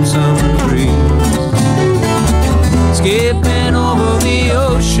on some breeze, skipping over the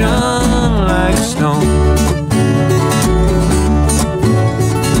ocean like a stone.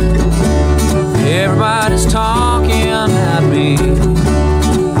 Everybody's talking at me.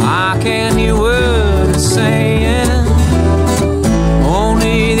 I can't hear words they're saying.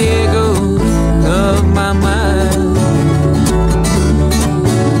 Only the echoes of my mind.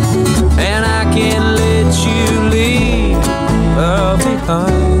 And I can't let you leave her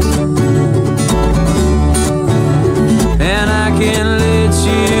behind. And I can't let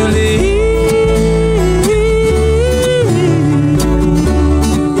you leave.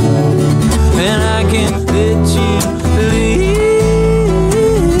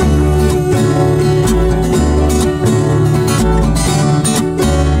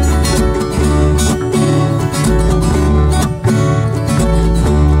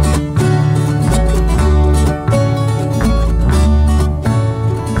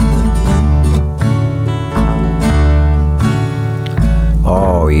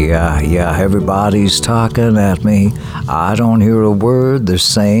 Yeah, everybody's talking at me. I don't hear a word they're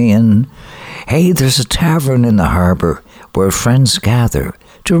saying. Hey, there's a tavern in the harbor where friends gather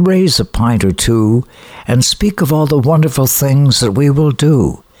to raise a pint or two and speak of all the wonderful things that we will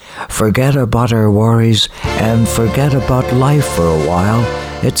do. Forget about our worries and forget about life for a while.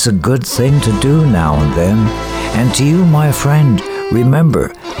 It's a good thing to do now and then. And to you, my friend,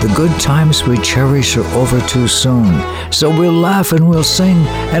 remember, the good times we cherish are over too soon. So we'll laugh and we'll sing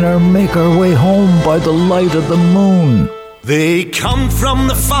and make our way home by the light of the moon. They come from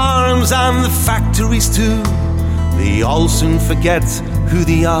the farms and the factories too. they all soon forget who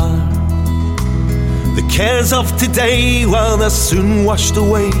they are. The cares of today, well, they're soon washed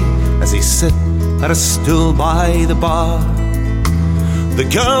away as they sit at a stool by the bar. The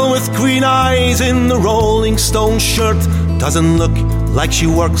girl with green eyes in the Rolling Stone shirt doesn't look like she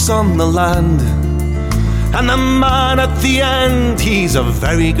works on the land. And the man at the end, he's a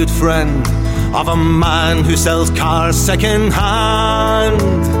very good friend of a man who sells cars second hand.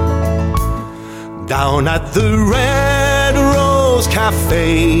 Down at the Red Rose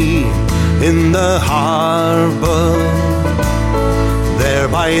Cafe in the harbour, there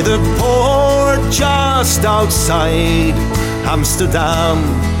by the port just outside Amsterdam,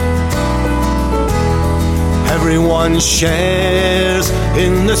 everyone shares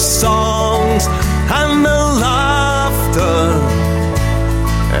in the songs and the laughter.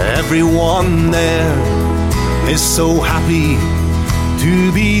 Everyone there is so happy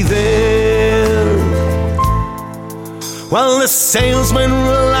to be there. Well, the salesmen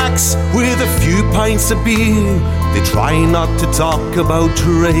relax with a few pints of beer. They try not to talk about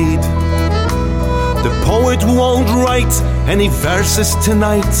trade. The poet won't write any verses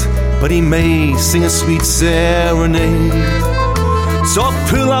tonight, but he may sing a sweet serenade. So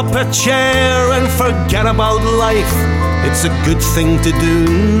pull up a chair and forget about life. It's a good thing to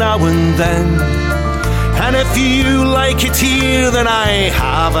do now and then. And if you like it here, then I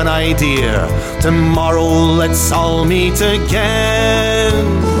have an idea. Tomorrow let's all meet again.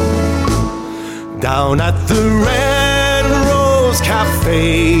 Down at the Red Rose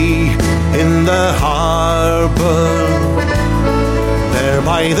Cafe in the harbour, there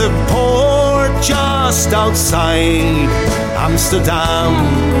by the port just outside Amsterdam,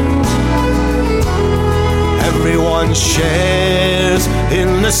 everyone shares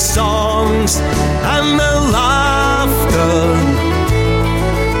in the songs and the laughter.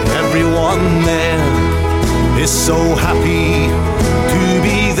 Everyone there is so happy to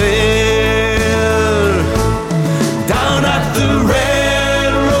be there. Down at the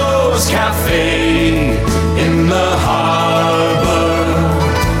Red Rose Cafe in the harbour,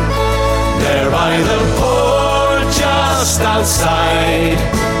 there by the port just outside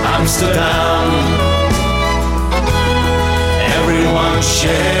Amsterdam, everyone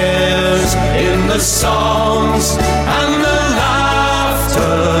shares in the songs and the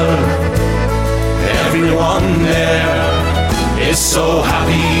laughter. Everyone there is so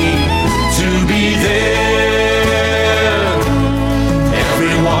happy to be there.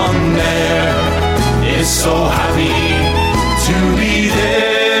 Everyone there is so happy to be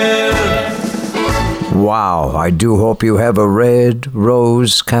there. Wow, I do hope you have a Red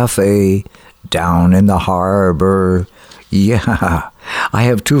Rose Cafe down in the harbor. Yeah, I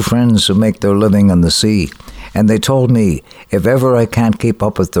have two friends who make their living on the sea, and they told me if ever I can't keep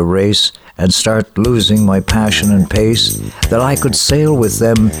up with the race and start losing my passion and pace, that I could sail with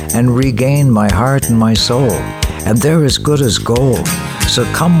them and regain my heart and my soul. And they're as good as gold. So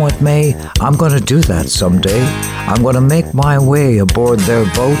come what may, I'm going to do that someday. I'm going to make my way aboard their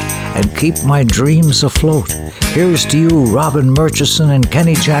boat and keep my dreams afloat. Here's to you, Robin Murchison and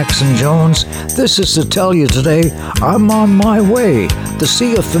Kenny Jackson Jones. This is to tell you today, I'm on my way to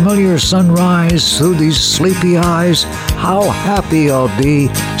see a familiar sunrise through these sleepy eyes. How happy I'll be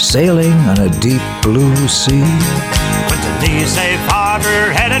sailing on a deep blue sea. These safe harbor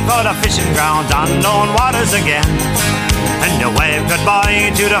headed for the fishing grounds, unknown waters again. And you wave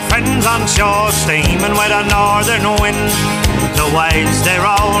goodbye to the friends on shore, steaming with a northern wind. The waves they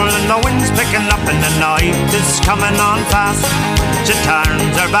roll and the wind's picking up and the night is coming on fast. She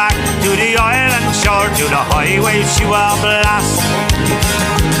turns her back to the island shore, to the highway she will blast.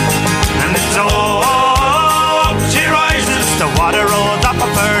 And it's up she rises, the water rolls up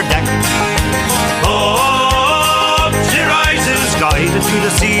of her deck. Guided to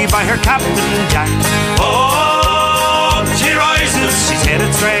the sea by her Captain Jack. Oh, she rises, she's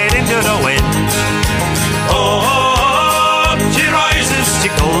headed straight into the wind. Oh, she rises, she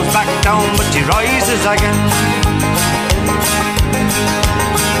goes back down, but she rises again.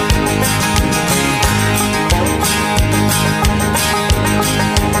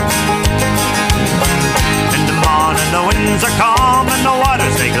 In the morning the winds are calm and the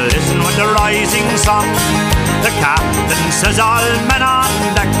waters they glisten with the rising sun. The captain says all men on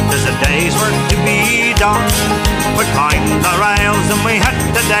deck, there's a day's work to be done. We climb the rails and we hit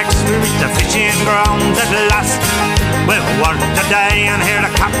the decks, we reach the fishing grounds at last. We've worked a day and hear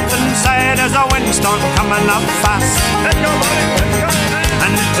the captain say there's a windstorm coming up fast.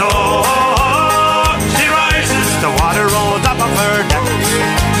 And oh, she rises, the water rolls up of her deck.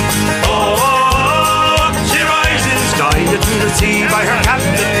 Oh, she rises, guided to the sea by her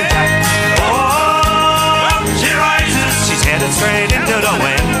Captain Jack. She rises.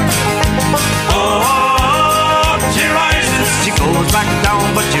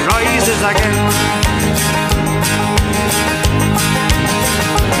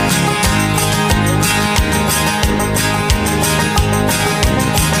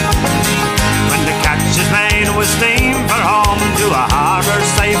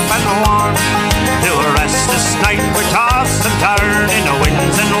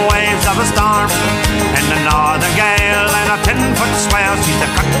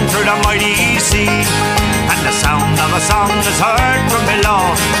 cutting through the mighty sea. And the sound of a song is heard from below,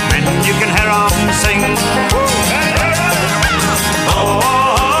 and you can hear 'em sing.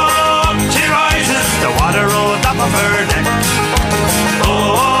 Oh, she rises, the water rolls up of her deck.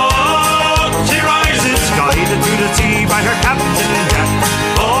 Oh, she rises, guided through the sea by her captain Jack.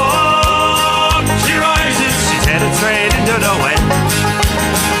 Oh, she rises, she's headed straight into the wind.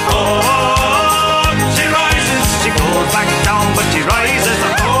 Oh, she rises, she goes back down, but she rises.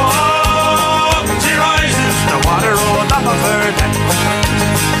 Oh, she rises, the water rolls up of her deck.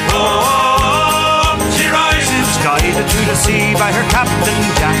 Oh, she rises, guided through the sea by her captain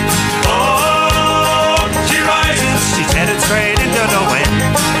Jack. Oh, she rises, she's headed straight into the wind.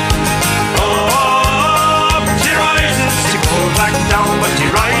 Oh, she rises, she goes back down, but she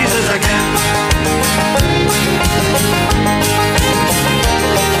rises again.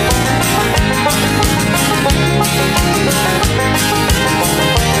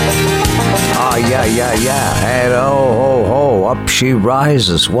 Ah, yeah. And ho, up she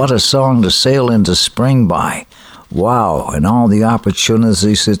rises. What a song to sail into spring by. Wow, and all the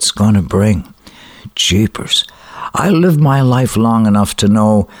opportunities it's going to bring. Jeepers. I lived my life long enough to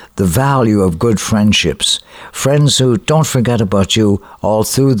know the value of good friendships. Friends who don't forget about you all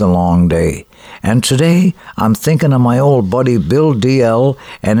through the long day. And today, I'm thinking of my old buddy Bill DL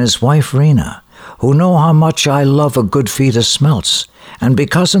and his wife Rena, who know how much I love a good feed of smelts. And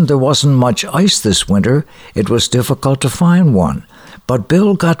because there wasn't much ice this winter, it was difficult to find one. But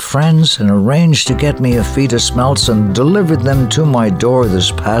Bill got friends and arranged to get me a feed of smelts and delivered them to my door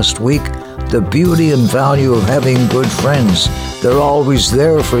this past week. The beauty and value of having good friends. They're always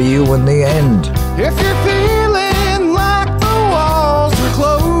there for you in the end. If you're feeling like the walls are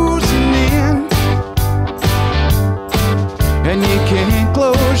closing in, and you can't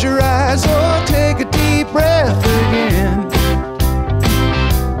close your eyes or take a deep breath again,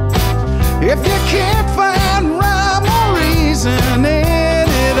 if you can't find rhyme or reason in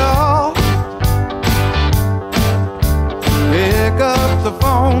it all, pick up the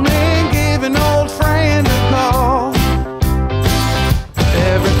phone and give an old friend a call.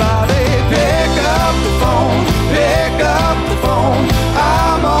 Everybody pick up the phone, pick up the phone.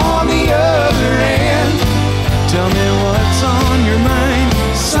 I'm on the other end. Tell me what's on your mind.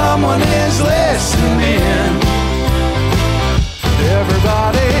 Someone is listening.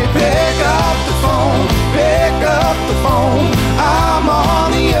 Everybody pick up the phone, pick up the phone. I'm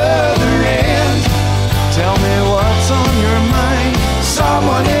on the other end. Tell me what's on your mind.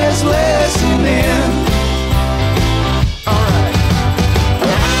 Someone is listening. All right.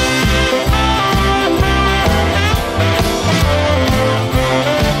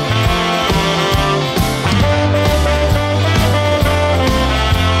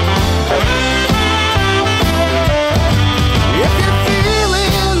 If you're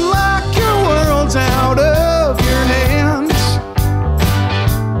feeling like your world's out of your hands,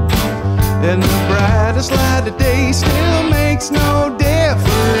 and the brightest light of day still makes no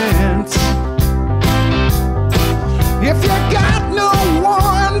difference, if you got no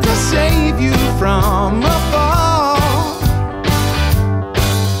one to save you from a fall,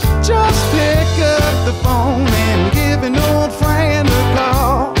 just pick up the phone and give an old friend a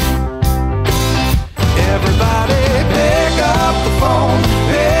call. Everybody pick up the phone,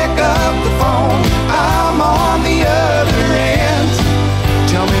 pick up the phone. I'm on the other end.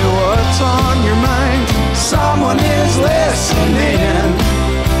 Tell me what's on your mind. Someone is listening.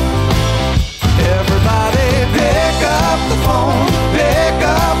 Everybody pick up the phone, pick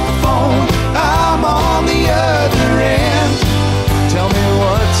up the phone. I'm on the other end. Tell me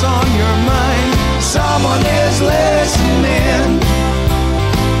what's on your mind. Someone is listening.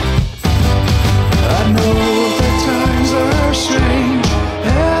 I know that times are strange,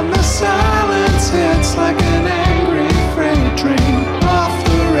 and the silence hits like an angry freight train off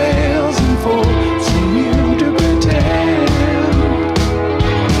the rails and forcing you to pretend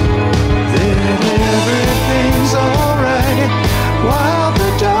that everything's alright, while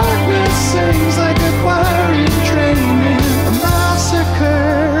the darkness sings like a choir in training. A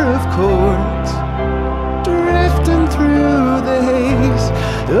massacre of chords drifting through the haze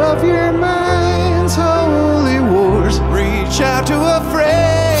of your mind's holy wars. Reach out to a friend.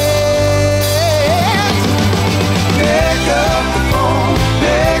 Pick up the phone,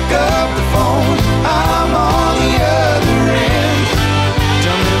 pick up the phone. I'm on the other end.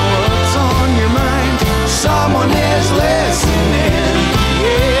 Tell me what's on your mind. Someone is listening.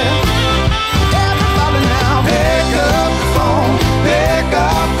 Yeah. Everybody now, pick up the phone, pick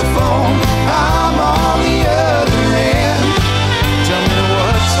up the phone. I'm on the other end. Tell me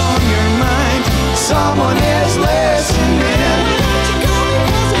what's on your mind. Someone is listening.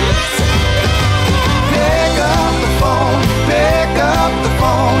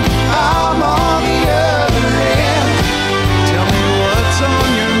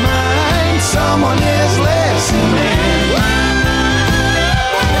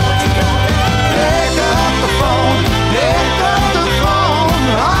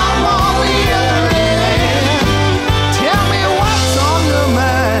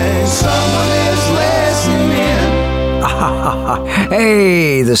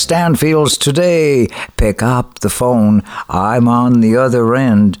 Hey, the Stanfields today. Pick up the phone. I'm on the other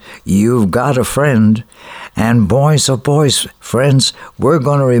end. You've got a friend. And boys, oh boys, friends, we're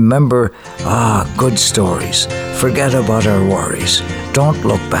going to remember good stories. Forget about our worries. Don't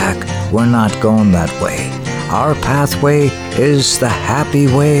look back. We're not going that way. Our pathway is the happy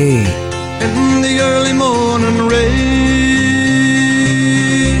way. In the early morning rain,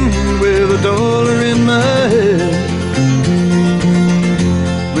 with $1 in my hand,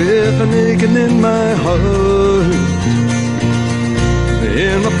 with an aching in my heart,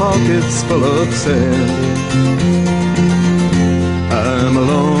 in my pockets full of sand. I'm a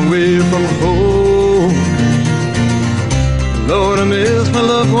long way from home. Lord, I miss my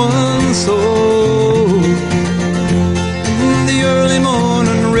loved ones so. In the early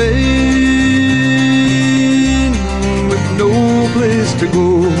morning rain, with no place to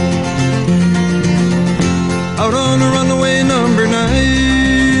go, out on the runaway number 9,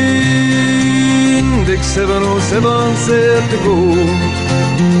 Dick 707 said to go.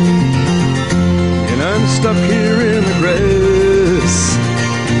 And I'm stuck here in the grass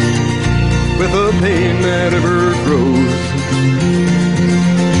with a pain that ever grows.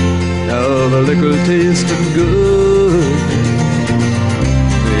 Now the liquor tasted good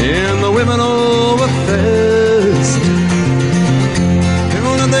and the women all were fast.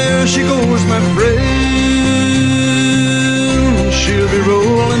 And there she goes, my friend, she'll be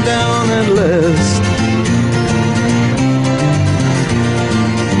rolling down at last.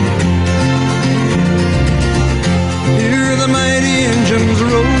 Hear the mighty engines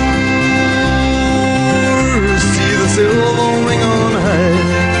roar, see the silver wing on high.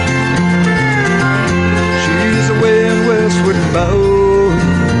 She's away and westward bound,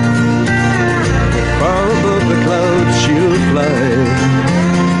 far above the clouds she'll fly,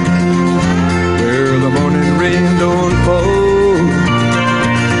 where the morning rain don't fall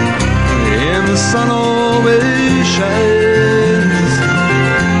and the sun always shines.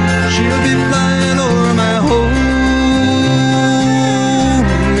 She'll be flying over my home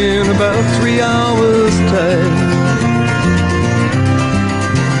in about 3 hours' time.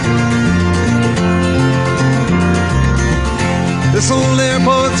 This old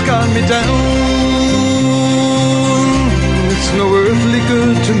airport's got me down, it's no earthly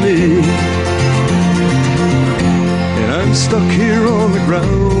good to me, and I'm stuck here on the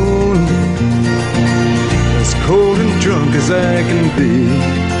ground, as cold and drunk as I can be.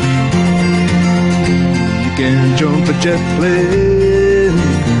 You can jump a jet plane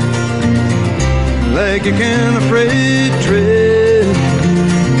like you can a freight train,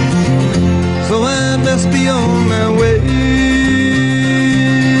 so I best be on my way.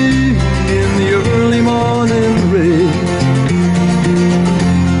 Early morning rain,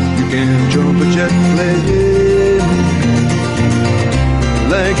 you can jump a jet plane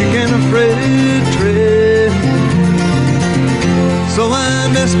like you can a freight train, so I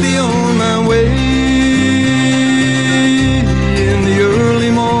best be on my way in the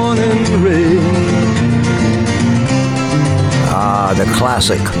early morning rain. The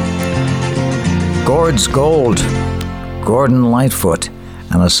classic Gord's Gold, Gordon Lightfoot,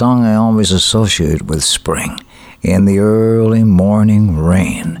 and a song I always associate with spring, in the early morning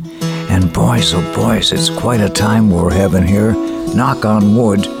rain. And boys, oh boys, it's quite a time we're having here. Knock on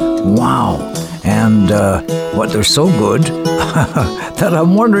wood. Wow. And they're so good that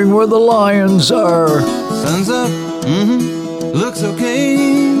I'm wondering where the lions are. Sun's up, looks okay.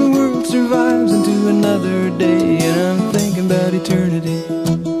 The world survives into another day, and I'm thinking about eternity.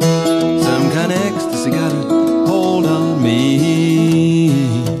 Some kind of ecstasy got a hold on me.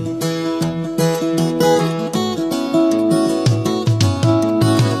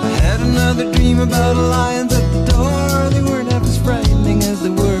 I had another dream about lions at the door. They weren't half as frightening as they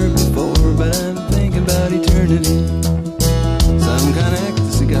were before, but I'm thinking about eternity. Some kind of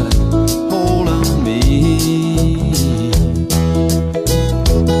ecstasy got a hold on me.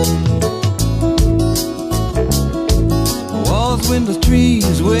 Walls, windows,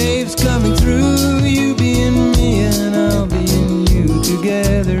 trees, waves coming through. You being me and I'll be in you,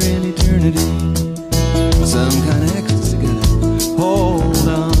 together in eternity. Some kind of ecstasy got a hold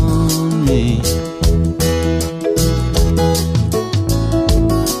on me.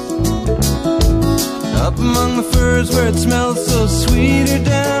 Up among the firs where it smells so sweet, or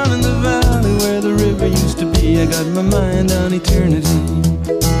down in the valley where the river used to be, I got my mind on eternity.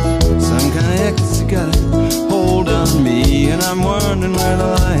 Some kind of ecstasy got a hold on me, and I'm wondering where the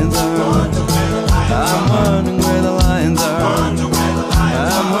lions are. I'm wondering where the lions are. I'm wondering where the lions are.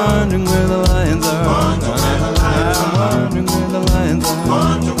 I'm wondering where the lions are. I'm wondering where the lions are.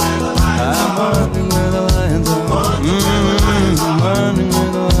 I'm wondering where the lions are.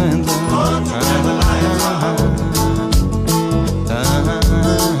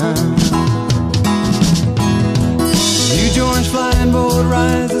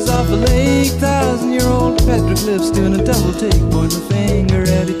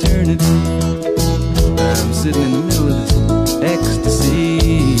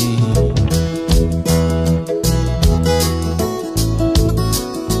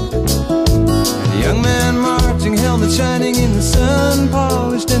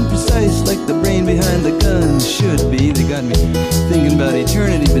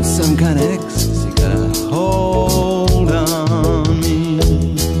 some kind of ecstasy got a hold on me.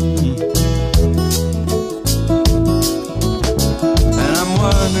 And I'm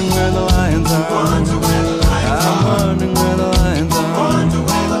wondering where the lions are. I'm wondering where the lions are. I'm wondering where the lions are.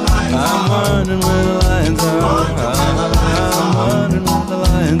 I'm wondering where the lions are. I'm wondering where the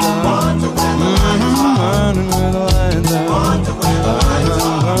lions are. I'm wondering where the lions are.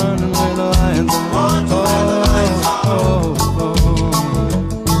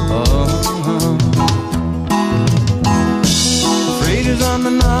 Freighters on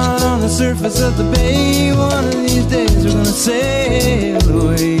the knot on the surface of the bay. One of these days we're gonna sail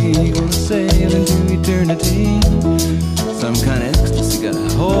away, gonna sail into eternity. Some kind of ecstasy got a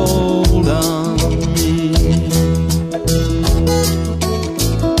hold on me.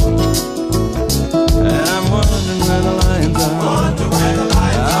 And I'm wondering where the lions are. I'm wondering where the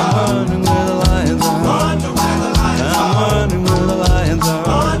lions are. I'm wondering where the lions are. I'm wondering where the lions are.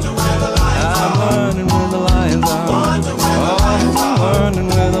 I'm wondering where the lions are. I'm wondering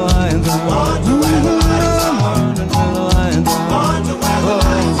where the lions are.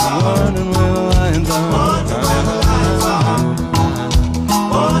 I'm wondering where the lions are. I'm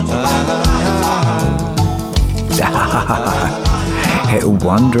wondering where the lions are. Hey,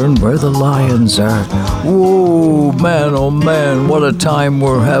 wondering where the lions are. Whoa, man, oh man, what a time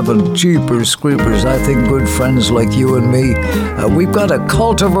we're having. Jeepers creepers, I think good friends like you and me, we've got a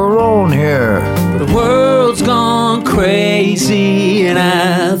cult of our own here. The world's gone crazy, and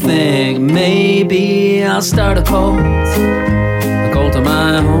I think maybe I'll start a cult of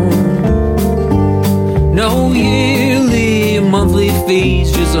my own. No yearly, monthly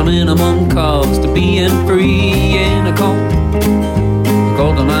fees, just a minimum cost to being free in a cult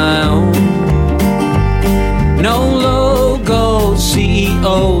of my own. No logo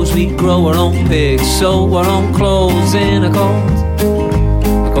CEOs, we grow our own pigs, sew our own clothes in a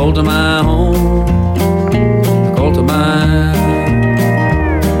cult of my own, a cult of my own.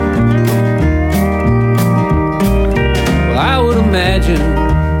 Well, I would imagine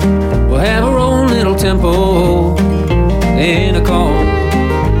we'll have our own little temple in a cult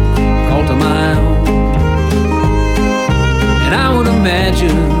of my own. And I would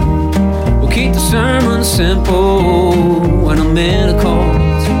imagine we'll keep the sermon simple when I'm in a cult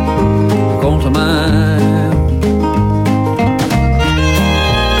of my own.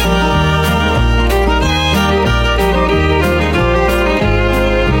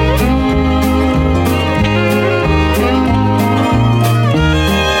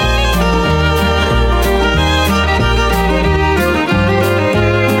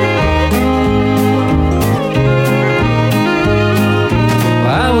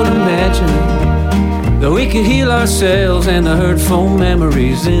 That we could heal ourselves and the hurtful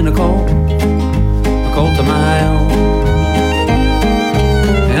memories in a cult of my own.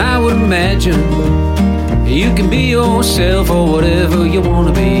 And I would imagine you can be yourself or whatever you want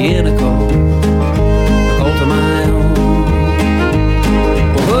to be in a cult of my own.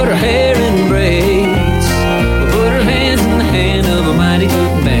 We'll put our hair in braids, we'll put our hands in the hand of a mighty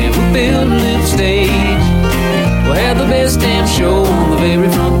good man. We'll build a little stage, we'll have the best damn show on the very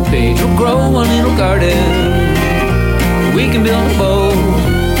front page. We'll grow a little garden, we can build a boat.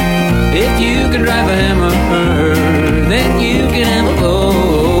 If you can drive a hammer, then you can have a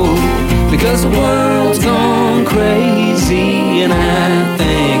boat. Because the world's gone crazy, and I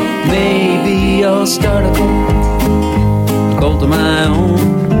think maybe I'll start a cult of my own.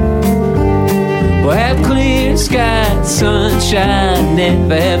 We'll have clear skies, sunshine,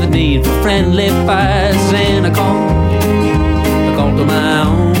 never have a need for friendly fires, and a cult of my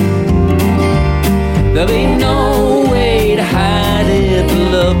own. There'll be no way to hide it, the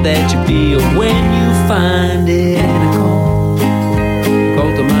love that you feel when you find it in a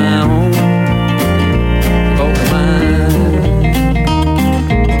cult of my own, cult of my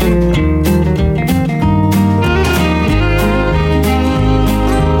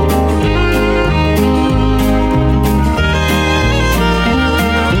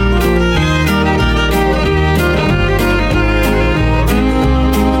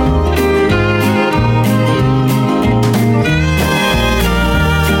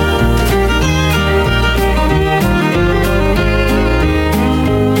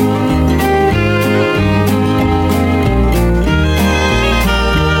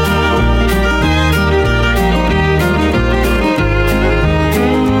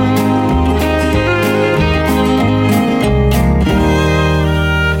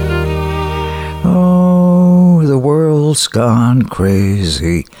Gone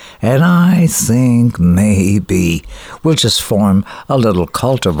crazy, and I think maybe we'll just form a little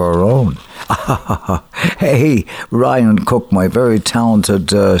cult of our own. Hey, Ryan Cook, my very talented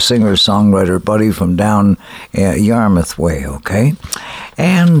singer-songwriter buddy from down Yarmouth way, okay?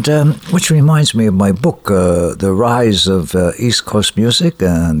 And which reminds me of my book, The Rise of East Coast Music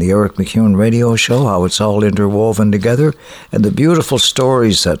and the Eric MacEwen radio show, how it's all interwoven together, and the beautiful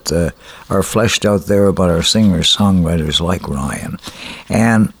stories that are fleshed out there about our singers-songwriters like Ryan.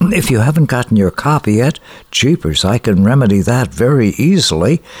 And if you haven't gotten your copy yet, jeepers, I can remedy that very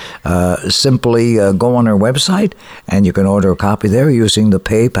easily. Simply go on our website and you can order a copy there using the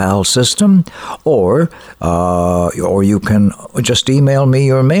PayPal system, or you can just email me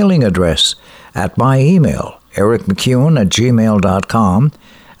your mailing address at my email, ericmcewen@gmail.com.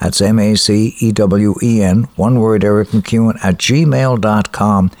 That's MACEWEN, one word,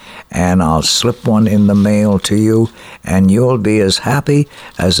 ericmcewen@gmail.com, and I'll slip one in the mail to you, and you'll be as happy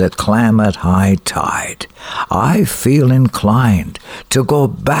as a clam at high tide. I feel inclined to go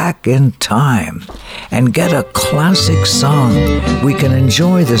back in time and get a classic song we can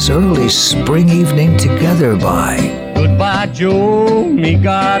enjoy this early spring evening together by. Goodbye, Joe, me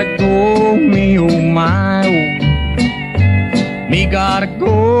gotta go, me oh my oh. Me gotta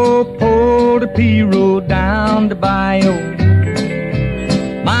go pull the P-road down the bayou.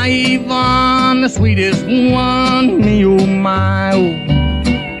 My Yvonne, the sweetest one, me oh my oh.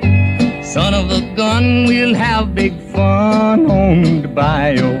 Son of a gun, we'll have big fun on the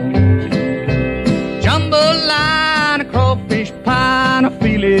bayou. Jambalaya, a crawfish pie, and a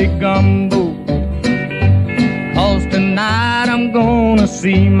filet gumbo. 'Cause tonight I'm gonna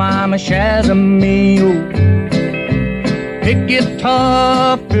see Mama Shazamio. Pick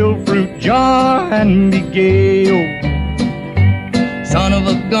guitar, fill fruit jar, and be gay, oh. Son of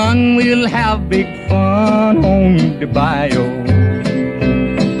a gun, we'll have big fun on the bayou.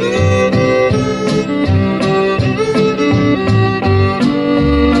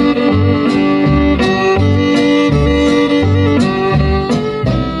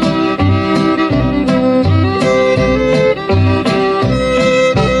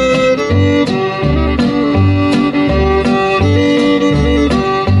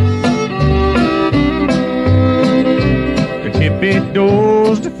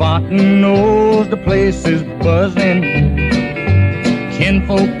 The fountain knows the place is buzzing.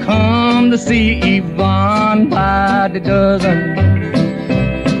 Kinfolk come to see Yvonne by the dozen.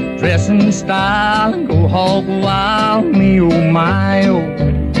 Dress in style and go hog wild, me oh my oh.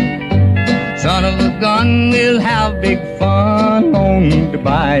 Son of a gun, we'll have big fun on the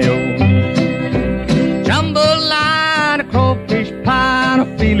bayou. Jambalaya, a crawfish pie, and a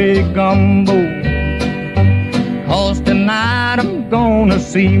filet gumbo. 'Cause tonight I'm gonna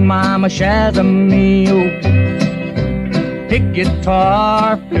see Mama Shazamio. Pick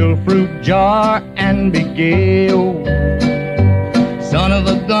guitar, fill fruit jar, and be gay, oh. Son of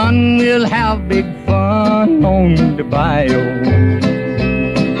a gun, we'll have big fun on the bayou.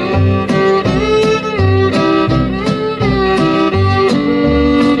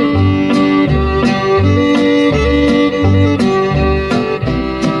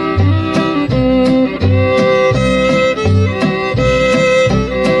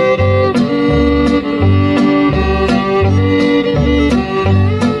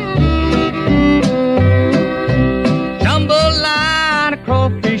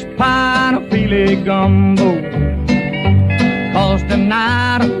 Gumbo. 'Cause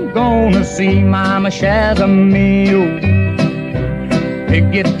tonight I'm gonna see Mama Shazamio.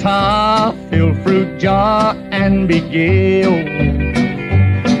 Pick guitar, fill fruit jar, and be gay, oh.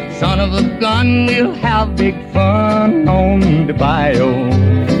 Son of a gun, we'll have big fun on the bayou.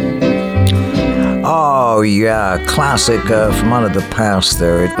 Oh, yeah, classic from out of the past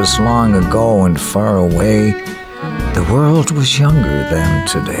there. It was long ago and far away. The world was younger than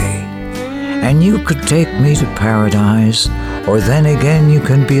today. And you could take me to paradise, or then again you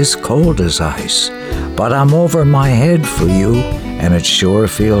can be as cold as ice. But I'm over my head for you, and it sure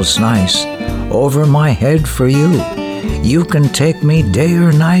feels nice. Over my head for you. You can take me day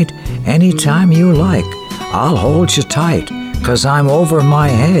or night, anytime you like. I'll hold you tight, 'cause I'm over my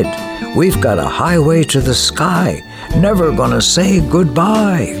head. We've got a highway to the sky, never gonna say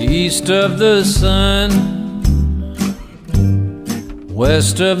goodbye. East of the sun,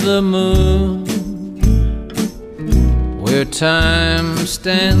 west of the moon, where time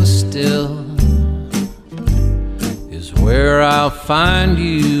stands still, is where I'll find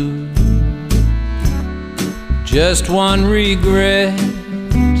you. Just one regret,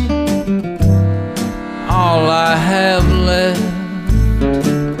 all I have left.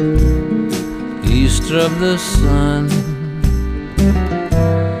 East of the sun,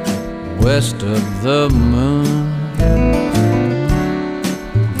 west of the moon,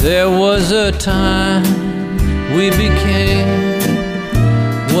 There was a time we became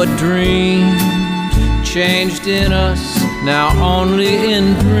what dreams changed in us. Now only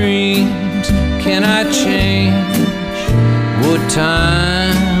in dreams can I change what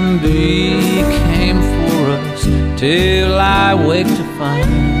time became for us, till I wake to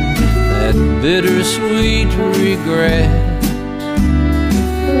find that bittersweet regret.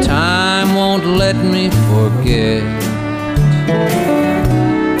 Time won't let me forget.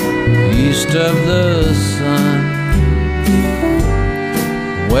 East of the sun,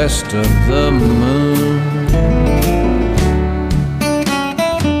 west of the moon.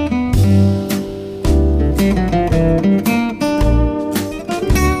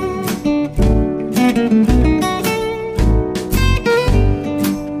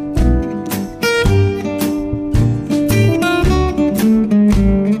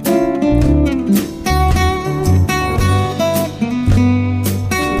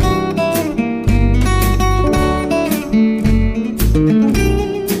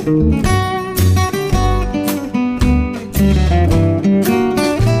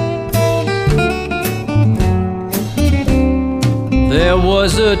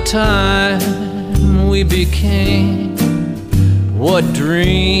 Time we became what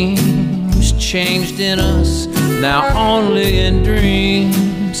dreams changed in us. Now only in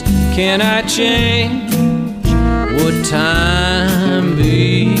dreams can I change what time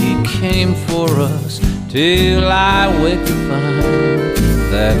became for us, till I wake to find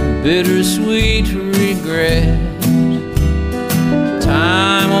that bittersweet regret.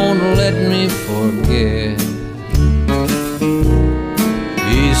 Time won't let me forget.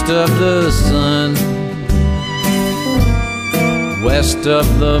 East of the sun, west of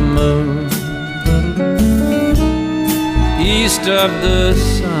the moon. East of the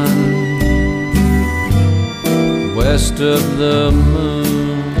sun, west of the moon.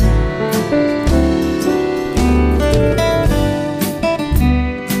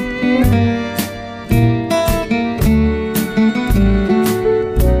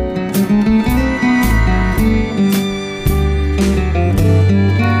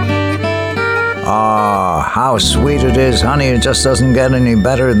 How sweet it is, honey. It just doesn't get any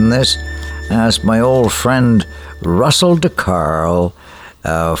better than this. That's my old friend Russell DeCarl,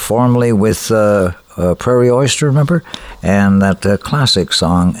 formerly with Prairie Oyster, remember? And that classic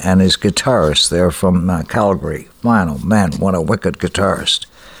song, and his guitarist there from Calgary. Man, oh man, what a wicked guitarist.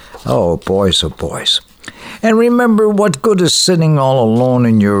 Oh, boys, oh, boys. And remember, what good is sitting all alone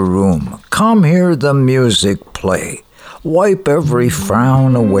in your room? Come hear the music play. Wipe every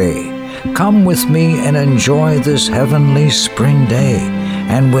frown away. Come with me and enjoy this heavenly spring day,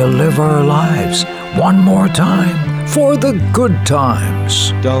 and we'll live our lives one more time for the good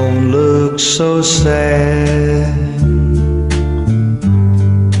times. Don't look so sad.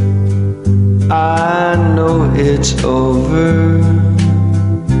 I know it's over,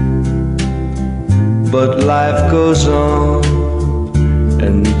 but life goes on,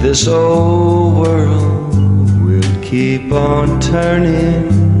 and this old world will keep on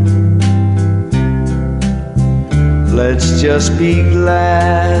turning. Let's just be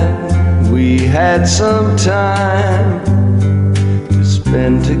glad we had some time to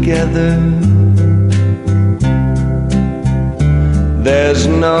spend together. There's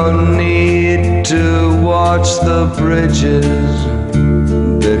no need to watch the bridges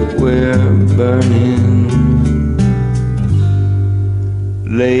that we're burning.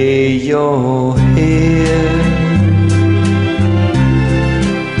 Lay your head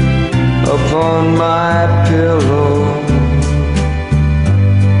upon my pillow.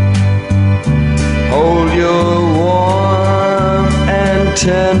 Hold your warm and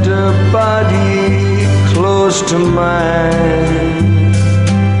tender body close to mine.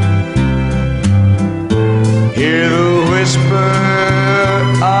 Hear the whisper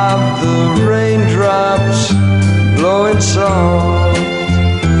of the raindrops blowing soft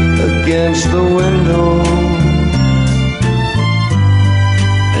against the window.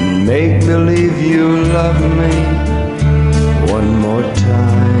 Make believe you love me one more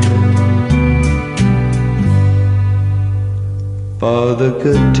time. For the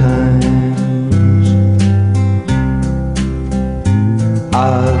good times,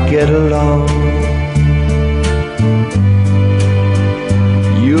 I'll get along.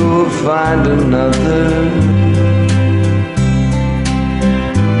 You'll find another,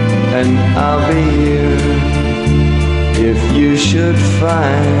 and I'll be here if you should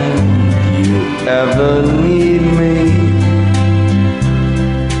find you ever need me.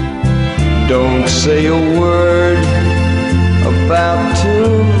 Don't say a word about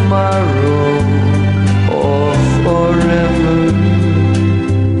tomorrow or forever.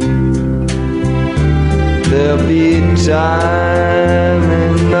 be time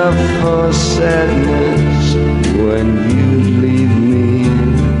enough for sadness when you leave me.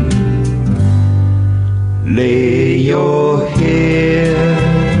 Lay your head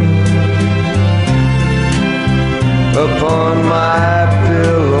upon my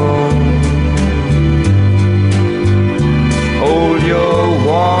pillow, hold your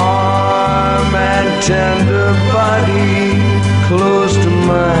warm and tender body close to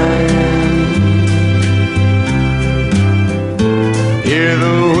mine. Hear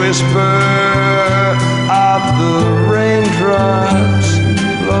the whisper of the raindrops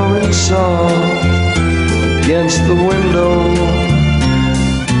blowing soft against the window.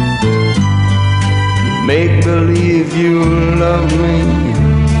 Make believe you love me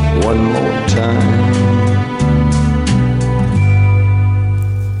one more time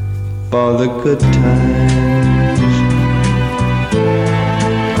for the good times.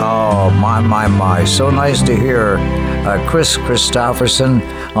 Oh, my. So nice to hear Chris Christopherson.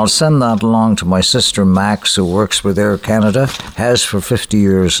 I'll send that along to my sister Max, who works with Air Canada, has for 50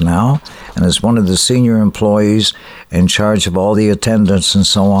 years now, and is one of the senior employees in charge of all the attendants and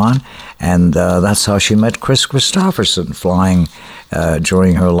so on. And that's how she met Chris Christopherson, flying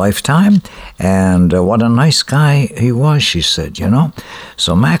during her lifetime. And what a nice guy he was, she said, you know.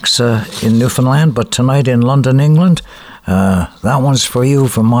 So Max in Newfoundland, but tonight in London, England, that one's for you,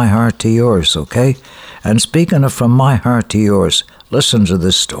 from my heart to yours, okay? And speaking of from my heart to yours, listen to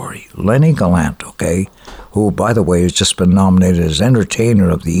this story. Lenny Gallant, okay, who, by the way, has just been nominated as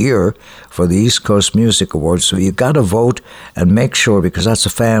Entertainer of the Year for the East Coast Music Awards. So you got to vote and make sure, because that's a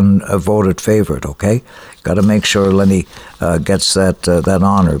fan voted favorite, okay? Got to make sure Lenny gets that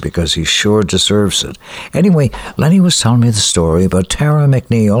honor, because he sure deserves it. Anyway, Lenny was telling me the story about Tara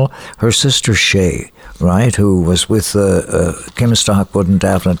McNeil, her sister Shay, right, who was with Kim Stockwood and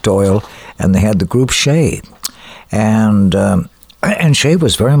Daphne Doyle, and they had the group Shay. And Shay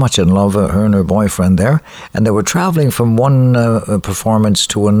was very much in love, her and her boyfriend there, and they were traveling from one performance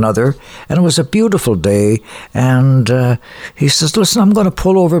to another, and it was a beautiful day, and he says, listen, I'm going to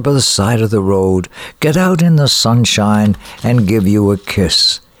pull over by the side of the road, get out in the sunshine, and give you a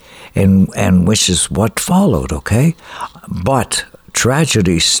kiss, and which is what followed, okay? But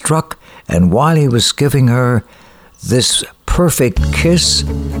tragedy struck, and while he was giving her this perfect kiss,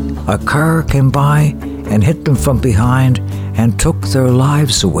 a car came by and hit them from behind and took their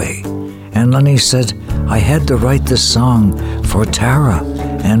lives away. And Lenny said, I had to write this song for Tara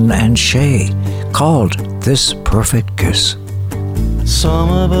and Shay, called This Perfect Kiss. Some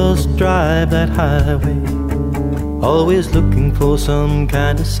of us drive that highway, always looking for some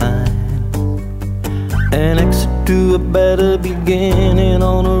kind of sign, an exit to a better beginning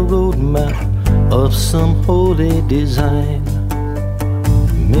on a road map of some holy design.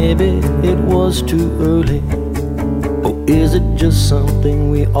 Maybe it was too early, or is it just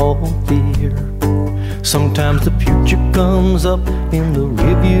something we all fear? Sometimes the future comes up in the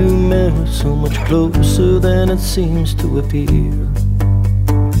rearview mirror, so much closer than it seems to appear.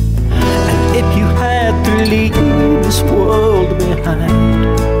 And if you had to leave this world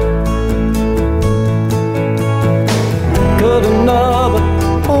behind, could another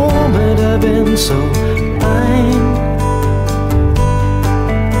moment have been so fine?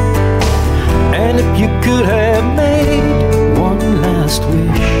 And if you could have made one last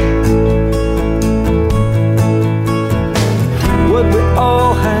wish, would we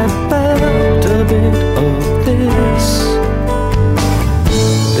all have felt a bit of this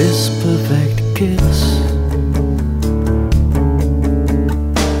perfect kiss?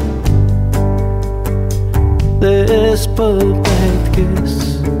 This perfect kiss.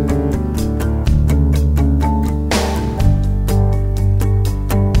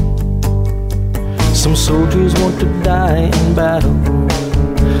 Some soldiers want to die in battle,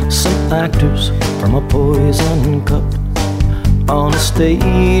 some actors from a poison cup, on a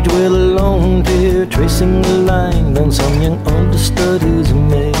stage with a lone tear tracing the line on some young understudy's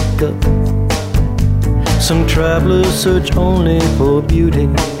makeup. Some travelers search only for beauty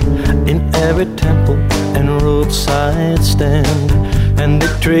in every temple and roadside stand, and they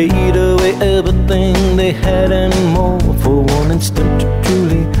trade away everything they had and more for one instant to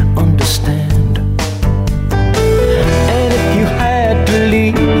truly understand. And if you had to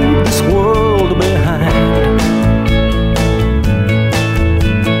leave this world behind,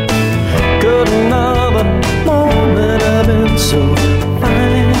 could another moment have been so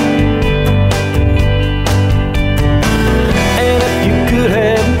fine? And if you could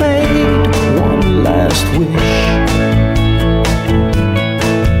have made one last wish,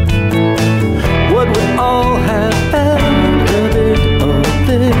 would we all have felt a bit of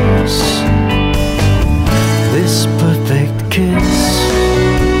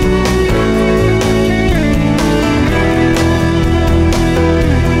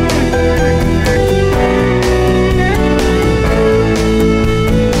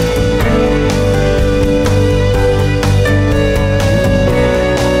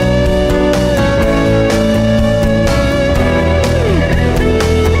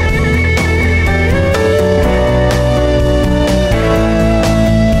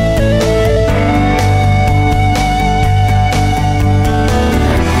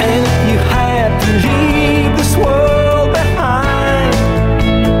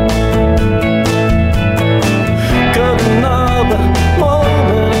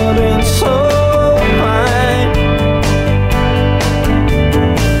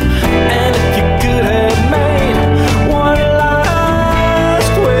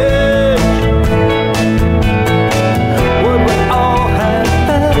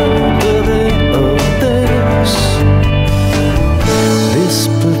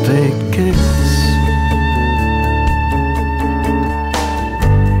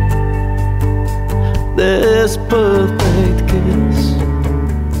perfect kiss.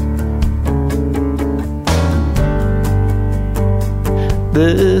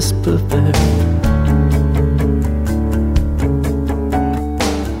 This perfect.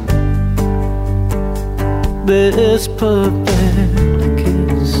 This perfect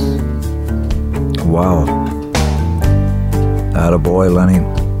kiss. Wow. Attaboy, Lenny.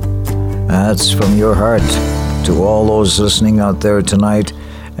 That's from your heart to all those listening out there tonight.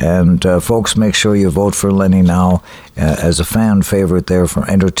 And folks, make sure you vote for Lenny now as a fan favorite there for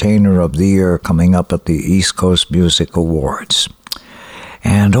Entertainer of the Year coming up at the East Coast Music Awards.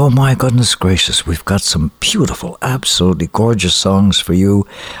 And oh my goodness gracious, we've got some beautiful, absolutely gorgeous songs for you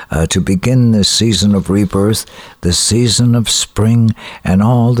to begin this season of rebirth, the season of spring, and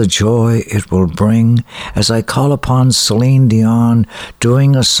all the joy it will bring as I call upon Celine Dion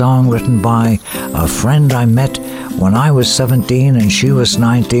doing a song written by a friend I met when I was 17 and she was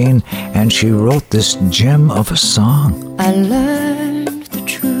 19, and she wrote this gem of a song. I learned the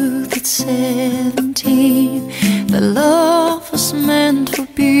truth at 17, that love was meant for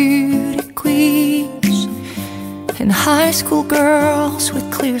beauty queens and high school girls with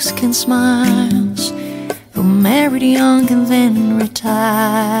clear skin smiles who married young and then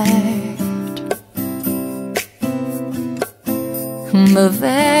retired. The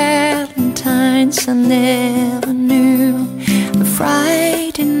Valentines I never knew, the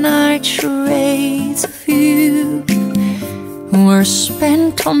Friday night charades of you were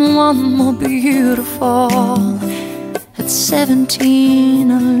spent on one more beautiful. At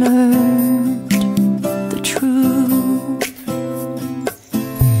 17 I learned the truth.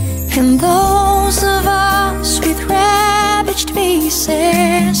 And those of us with ravaged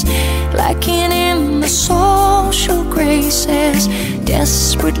faces, lacking in the social graces,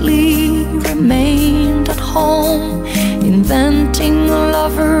 desperately remained at home, inventing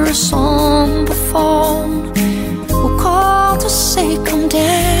lovers on the phone who called to say, come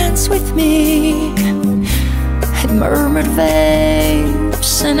dance with me, and murmured vague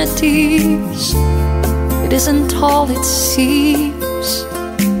obscenities. It isn't all it seems.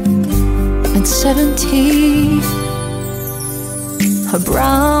 At 17, a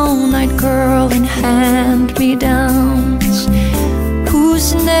brown-eyed girl in hand-me-downs,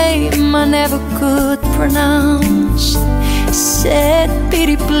 whose name I never could pronounce, said,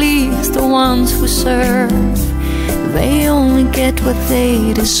 pity please the ones who serve, they only get what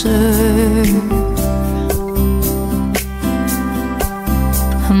they deserve.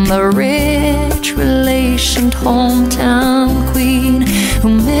 And the rich relationed hometown queen who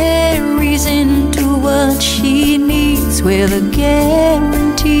marries into what she needs with a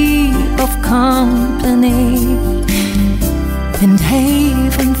guarantee of company and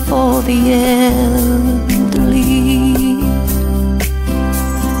haven for the elderly.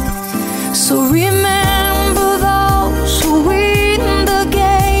 So remember those who win the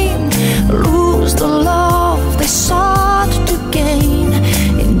game, lose the love they sought to gain,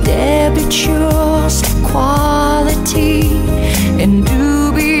 indebitous equality and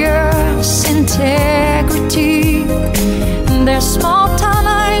dubious integrity. Their small town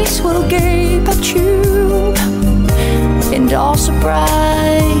eyes will gape at you, and all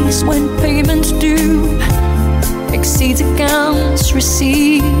surprise when payments due exceeds accounts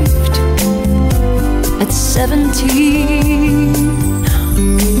received at 17.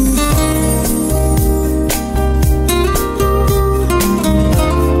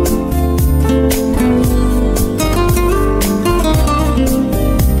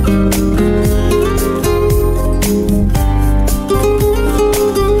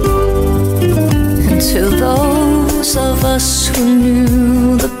 To those of us who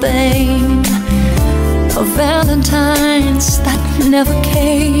knew the pain of Valentines that never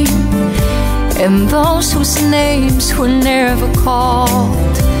came, and those whose names were never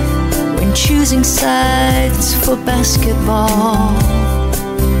called when choosing sides for basketball.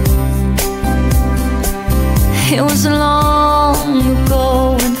 It was long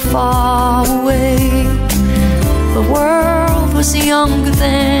ago and far away. The world was younger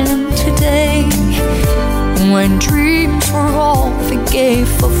than today, when dreams were all they gave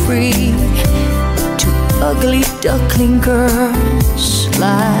for free to ugly duckling girls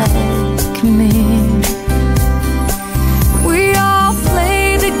like me. We all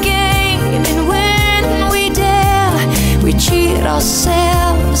play the game, and when we dare, we cheat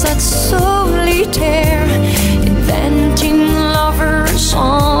ourselves at solitaire, inventing lovers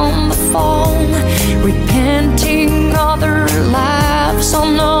on the phone, repenting other lives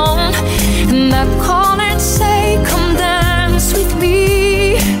unknown, and that call and say, come dance with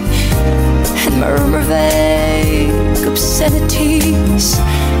me, and murmur vague obscenities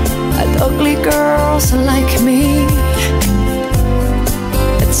at ugly girls like me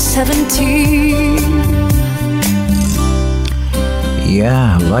at 17.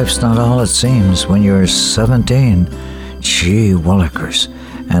 Yeah, life's not all it seems when you're 17. Gee willikers.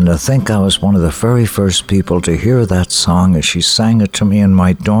 And I think I was one of the very first people to hear that song as she sang it to me in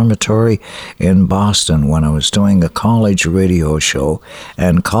my dormitory in Boston when I was doing a college radio show.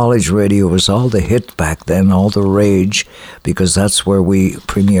 And college radio was all the hit back then, all the rage, because that's where we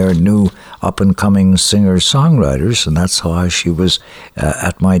premiered new up-and-coming singer-songwriters. And that's how she was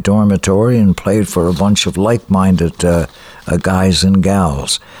at my dormitory and played for a bunch of like-minded guys and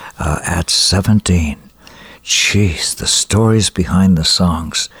gals at 17. Jeez, the stories behind the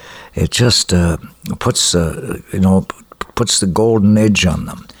songs. It just puts the golden edge on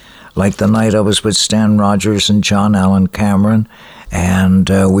them. Like the night I was with Stan Rogers and John Allen Cameron, and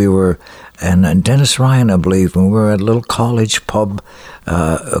we were, and Dennis Ryan, I believe, and we were at a little college pub,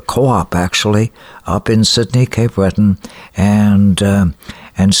 a co-op actually, up in Sydney, Cape Breton, and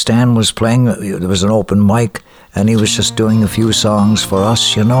Stan was playing. There was an open mic, and he was just doing a few songs for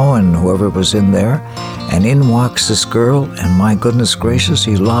us, and whoever was in there. And in walks this girl, and my goodness gracious,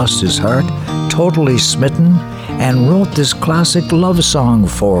 he lost his heart, totally smitten, and wrote this classic love song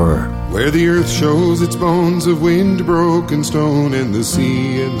for her. Where the earth shows its bones of wind-broken stone, and the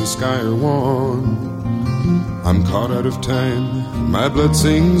sea and the sky are one. I'm caught out of time, my blood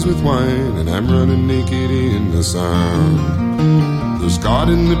sings with wine, and I'm running naked in the sun. There's God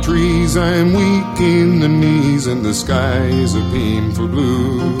in the trees, I am weak in the knees, and the sky is a painful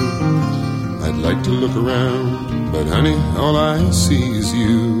blue. I'd like to look around, but honey, all I see is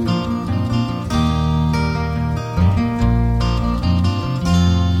you.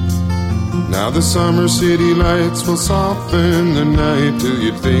 Now the summer city lights will soften the night till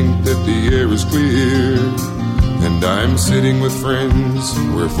you'd think that the air is clear. And I'm sitting with friends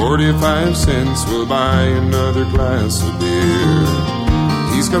where 45 cents will buy another glass of beer.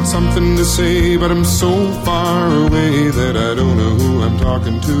 He's got something to say, but I'm so far away that I don't know who I'm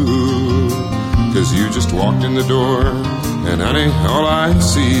talking to. 'Cause you just walked in the door, and honey, all I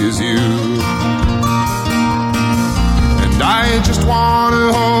see is you. And I just want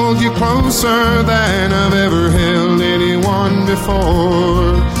to hold you closer than I've ever held anyone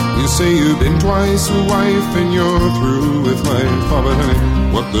before. You say you've been twice a wife and you're through with life. Oh, but honey,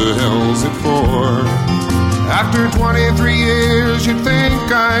 what the hell's it for? After 23 years, you'd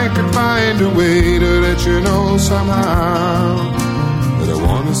think I could find a way to let you know somehow that I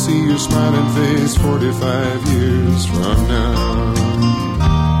want to see your smiling face 45 years from now.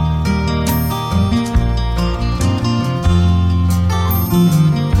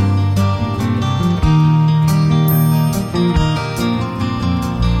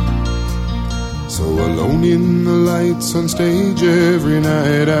 Alone in the lights on stage every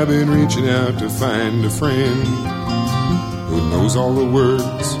night, I've been reaching out to find a friend who knows all the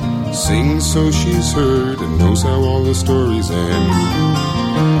words, sings so she's heard, and knows how all the stories end.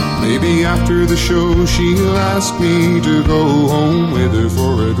 Maybe after the show she'll ask me to go home with her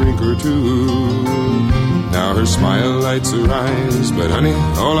for a drink or two. Now her smile lights her eyes, but honey,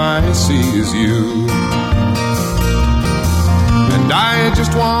 all I see is you. And I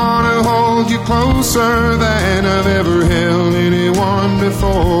just want to hold you closer than I've ever held anyone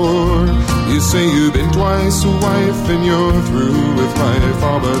before. You say you've been twice a wife and you're through with life.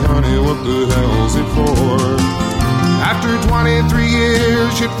 Oh, but honey, what the hell's it for? After 23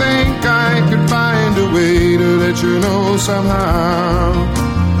 years, you'd think I could find a way to let you know somehow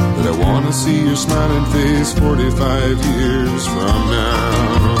that I want to see your smiling face 45 years from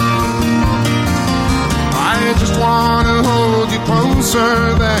now. I just want to hold you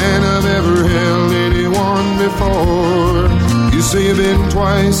closer than I've ever held anyone before. You say you've been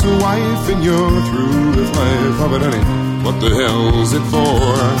twice a wife and you're through with life. Oh, but honey, what the hell's it for?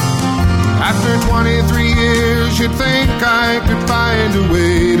 After 23 years, you'd think I could find a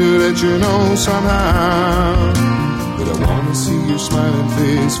way to let you know somehow that I want to see your smiling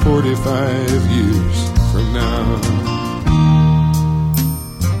face 45 years from now.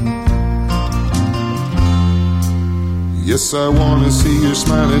 Yes, I want to see your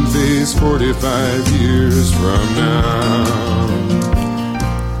smiling face 45 years from now.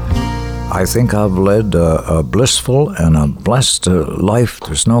 I think I've led a blissful and a blessed life.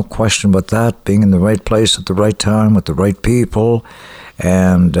 There's no question about that. Being in the right place at the right time with the right people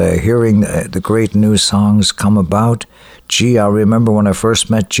and hearing the great new songs come about. Gee, I remember when I first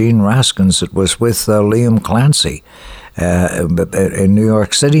met Gene Raskins, it was with Liam Clancy. in New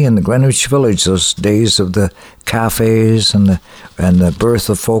York City, in the Greenwich Village, those days of the cafes and the birth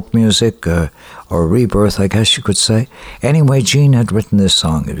of folk music, or rebirth, I guess you could say. Anyway, Gene had written this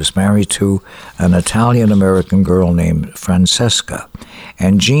song. He was married to an Italian-American girl named Francesca.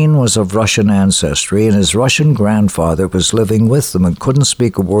 And Gene was of Russian ancestry, and his Russian grandfather was living with them and couldn't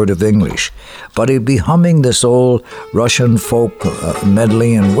speak a word of English. But he'd be humming this old Russian folk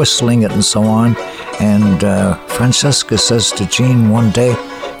medley and whistling it and so on. And Francesca says to Gene one day,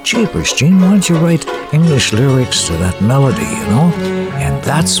 "Jeepers, Gene, why don't you write English lyrics to that melody, you know?" And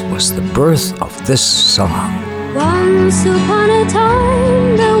that was the birth of this song. Once upon a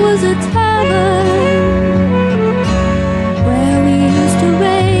time there was a tavern where we used to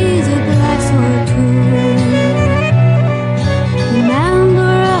raise a glass or two.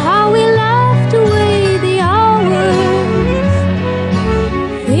 Remember how we laughed away the hours.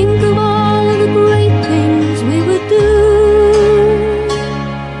 Think of all the great things we would do.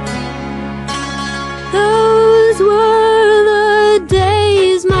 Those were the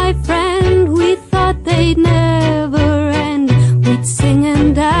days, my friend, we thought they'd never end. We'd sing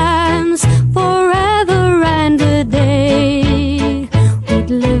and dance forever and a day. We'd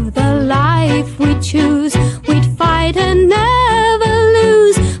live the life we'd choose. We'd fight and never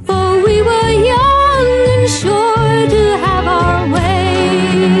lose, for we were young and sure to have our way.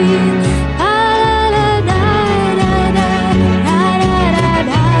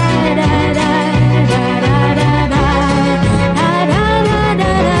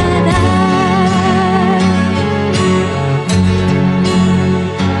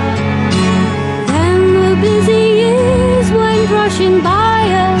 Then the busy years went rushing by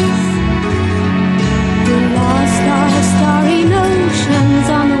us. We lost our starry notions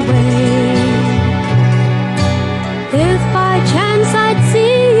on the way. If by chance I'd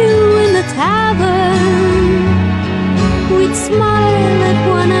see you in the tavern, we'd smile at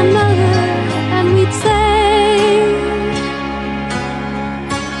one another and we'd say,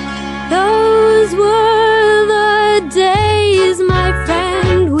 those were the days, my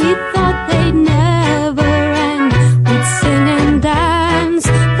friend, we thought they'd never end. We'd sing and dance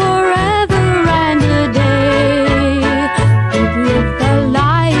forever and a day. We'd live the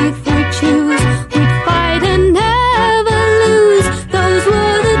life we choose. We'd fight and never lose. Those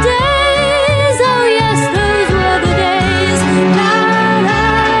were the days. Oh yes, those were the days. La la la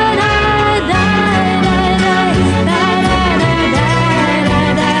da da da da da da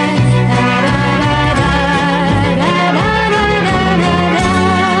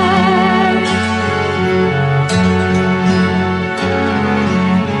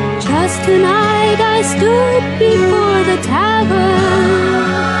Just tonight I stood before the tavern.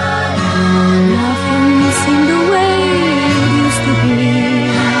 Nothing seemed the way it used to be.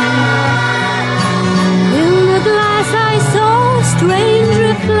 In the glass I saw strange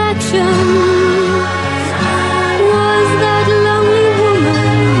reflections. Was that lonely woman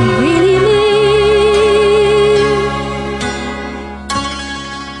really me?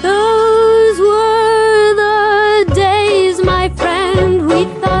 Those were the days, my friend, we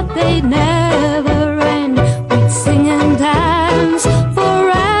thought they'd never end. We'd sing and dance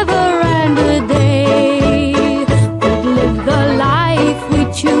forever and a day. We'd live the life we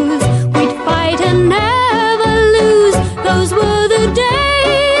choose. We'd fight and never lose. Those were the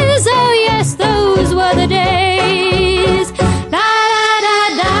days. Oh yes, those were the days. La da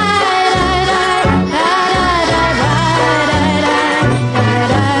da da da da da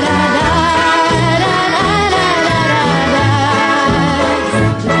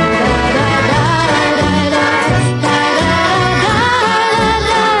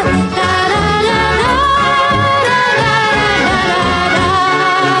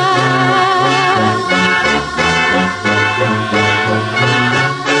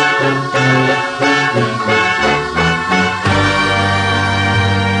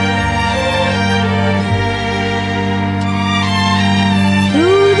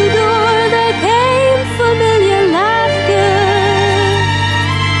Through the door there came familiar laughter.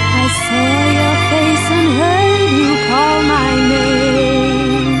 I saw your face and heard you call my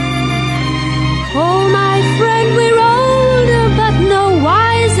name. Oh, my friend, we're older but no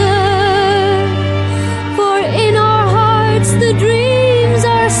wiser, for in our hearts the dreams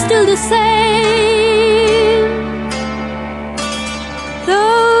are still the same.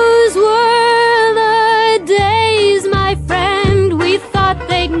 Those were the days, my friend, we thought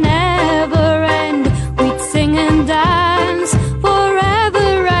they'd never end. We'd sing and dance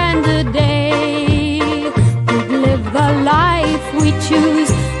forever and a day. We'd live the life we choose.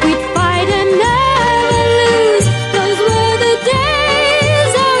 We'd fight and never lose. Those were the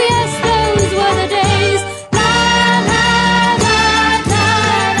days. Oh yes, those were the days. La la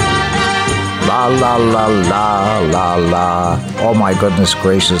La la la la la la. Oh my goodness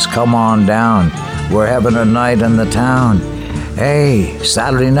gracious, come on down. We're having a night in the town. Hey,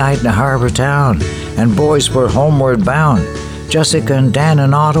 Saturday night in the harbor town. And boys, we're homeward bound. Jessica and Dan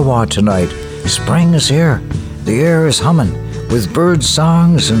in Ottawa tonight. Spring is here. The air is humming with bird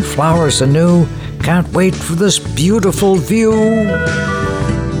songs and flowers anew. Can't wait for this beautiful view.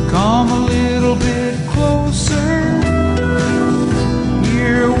 Come a little bit closer.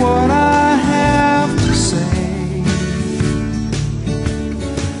 Hear what I have to say.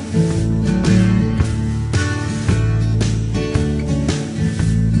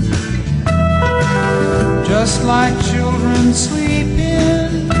 Just like children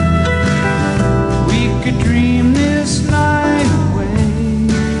sleeping, we could dream this night away.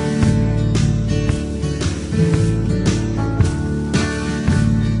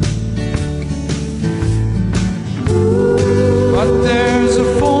 But there's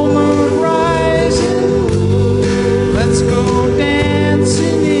a full moon rising. Let's go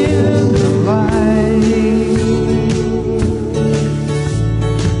dancing in the light.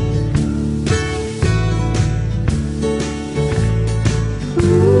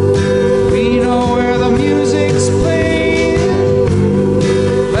 We know where the music's playing.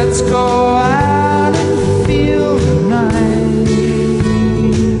 Let's go out and feel the night.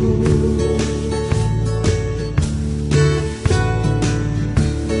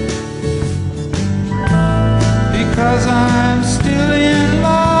 Because I'm still in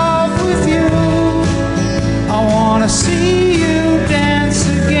love with you. I wanna see you dance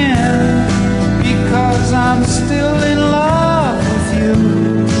again. Because I'm still in love with you.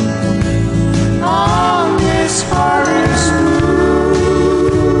 On this harvest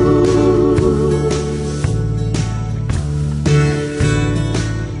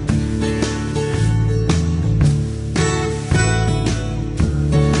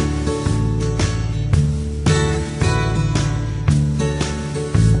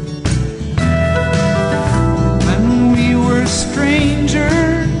when we were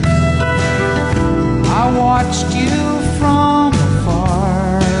strangers, I watched you from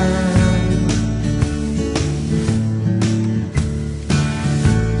afar.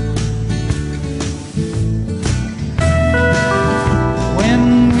 When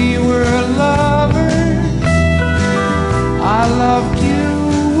we were lovers, I loved you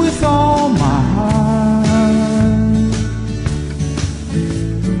with all my heart.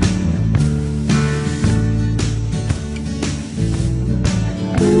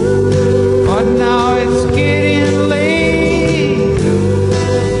 But now it's getting late,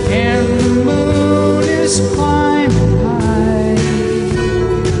 and the moon is climbing high.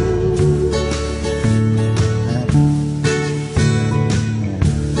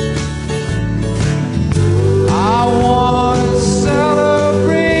 I wanna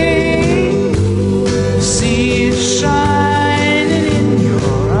celebrate, see it shining in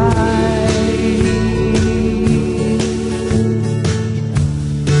your eyes.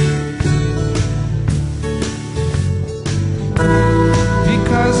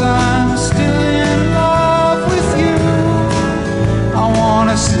 Because I'm still in love with you. I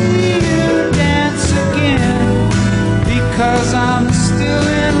wanna see you dance again. Because I'm still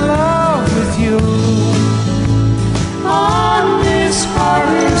in love with you. On this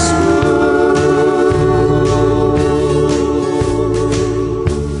harvest moon.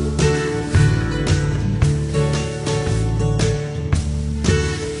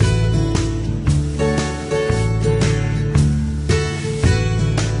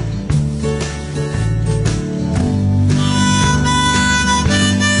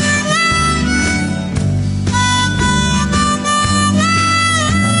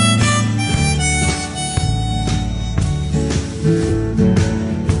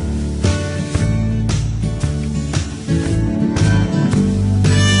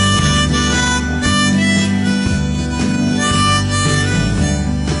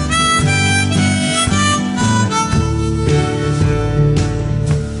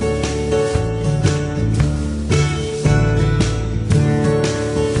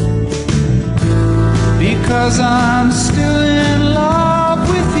 Because I'm still in love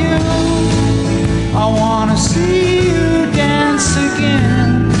with you. I wanna see you dance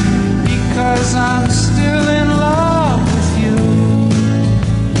again. Because I'm still in love with you.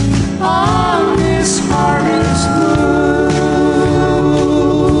 On this harvest moon.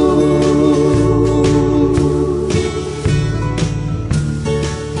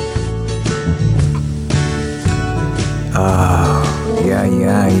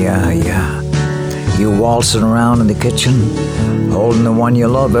 Yeah. You waltzing around in the kitchen, holding the one you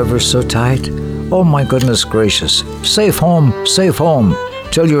love ever so tight. Oh my goodness gracious. Safe home,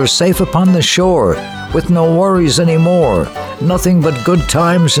 till you're safe upon the shore, with no worries anymore, nothing but good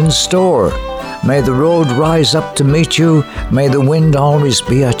times in store. May the road rise up to meet you, may the wind always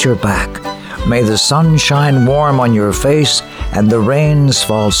be at your back. May the sun shine warm on your face, and the rains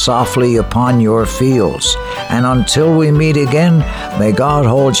fall softly upon your fields. And until we meet again, may God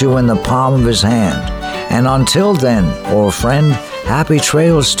hold you in the palm of his hand. And until then, old friend, happy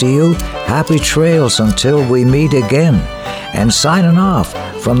trails to you, happy trails until we meet again. And signing off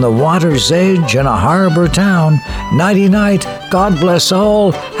from the water's edge in a harbor town, nighty-night, God bless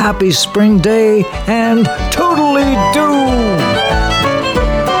all, happy spring day, and toodly-doo!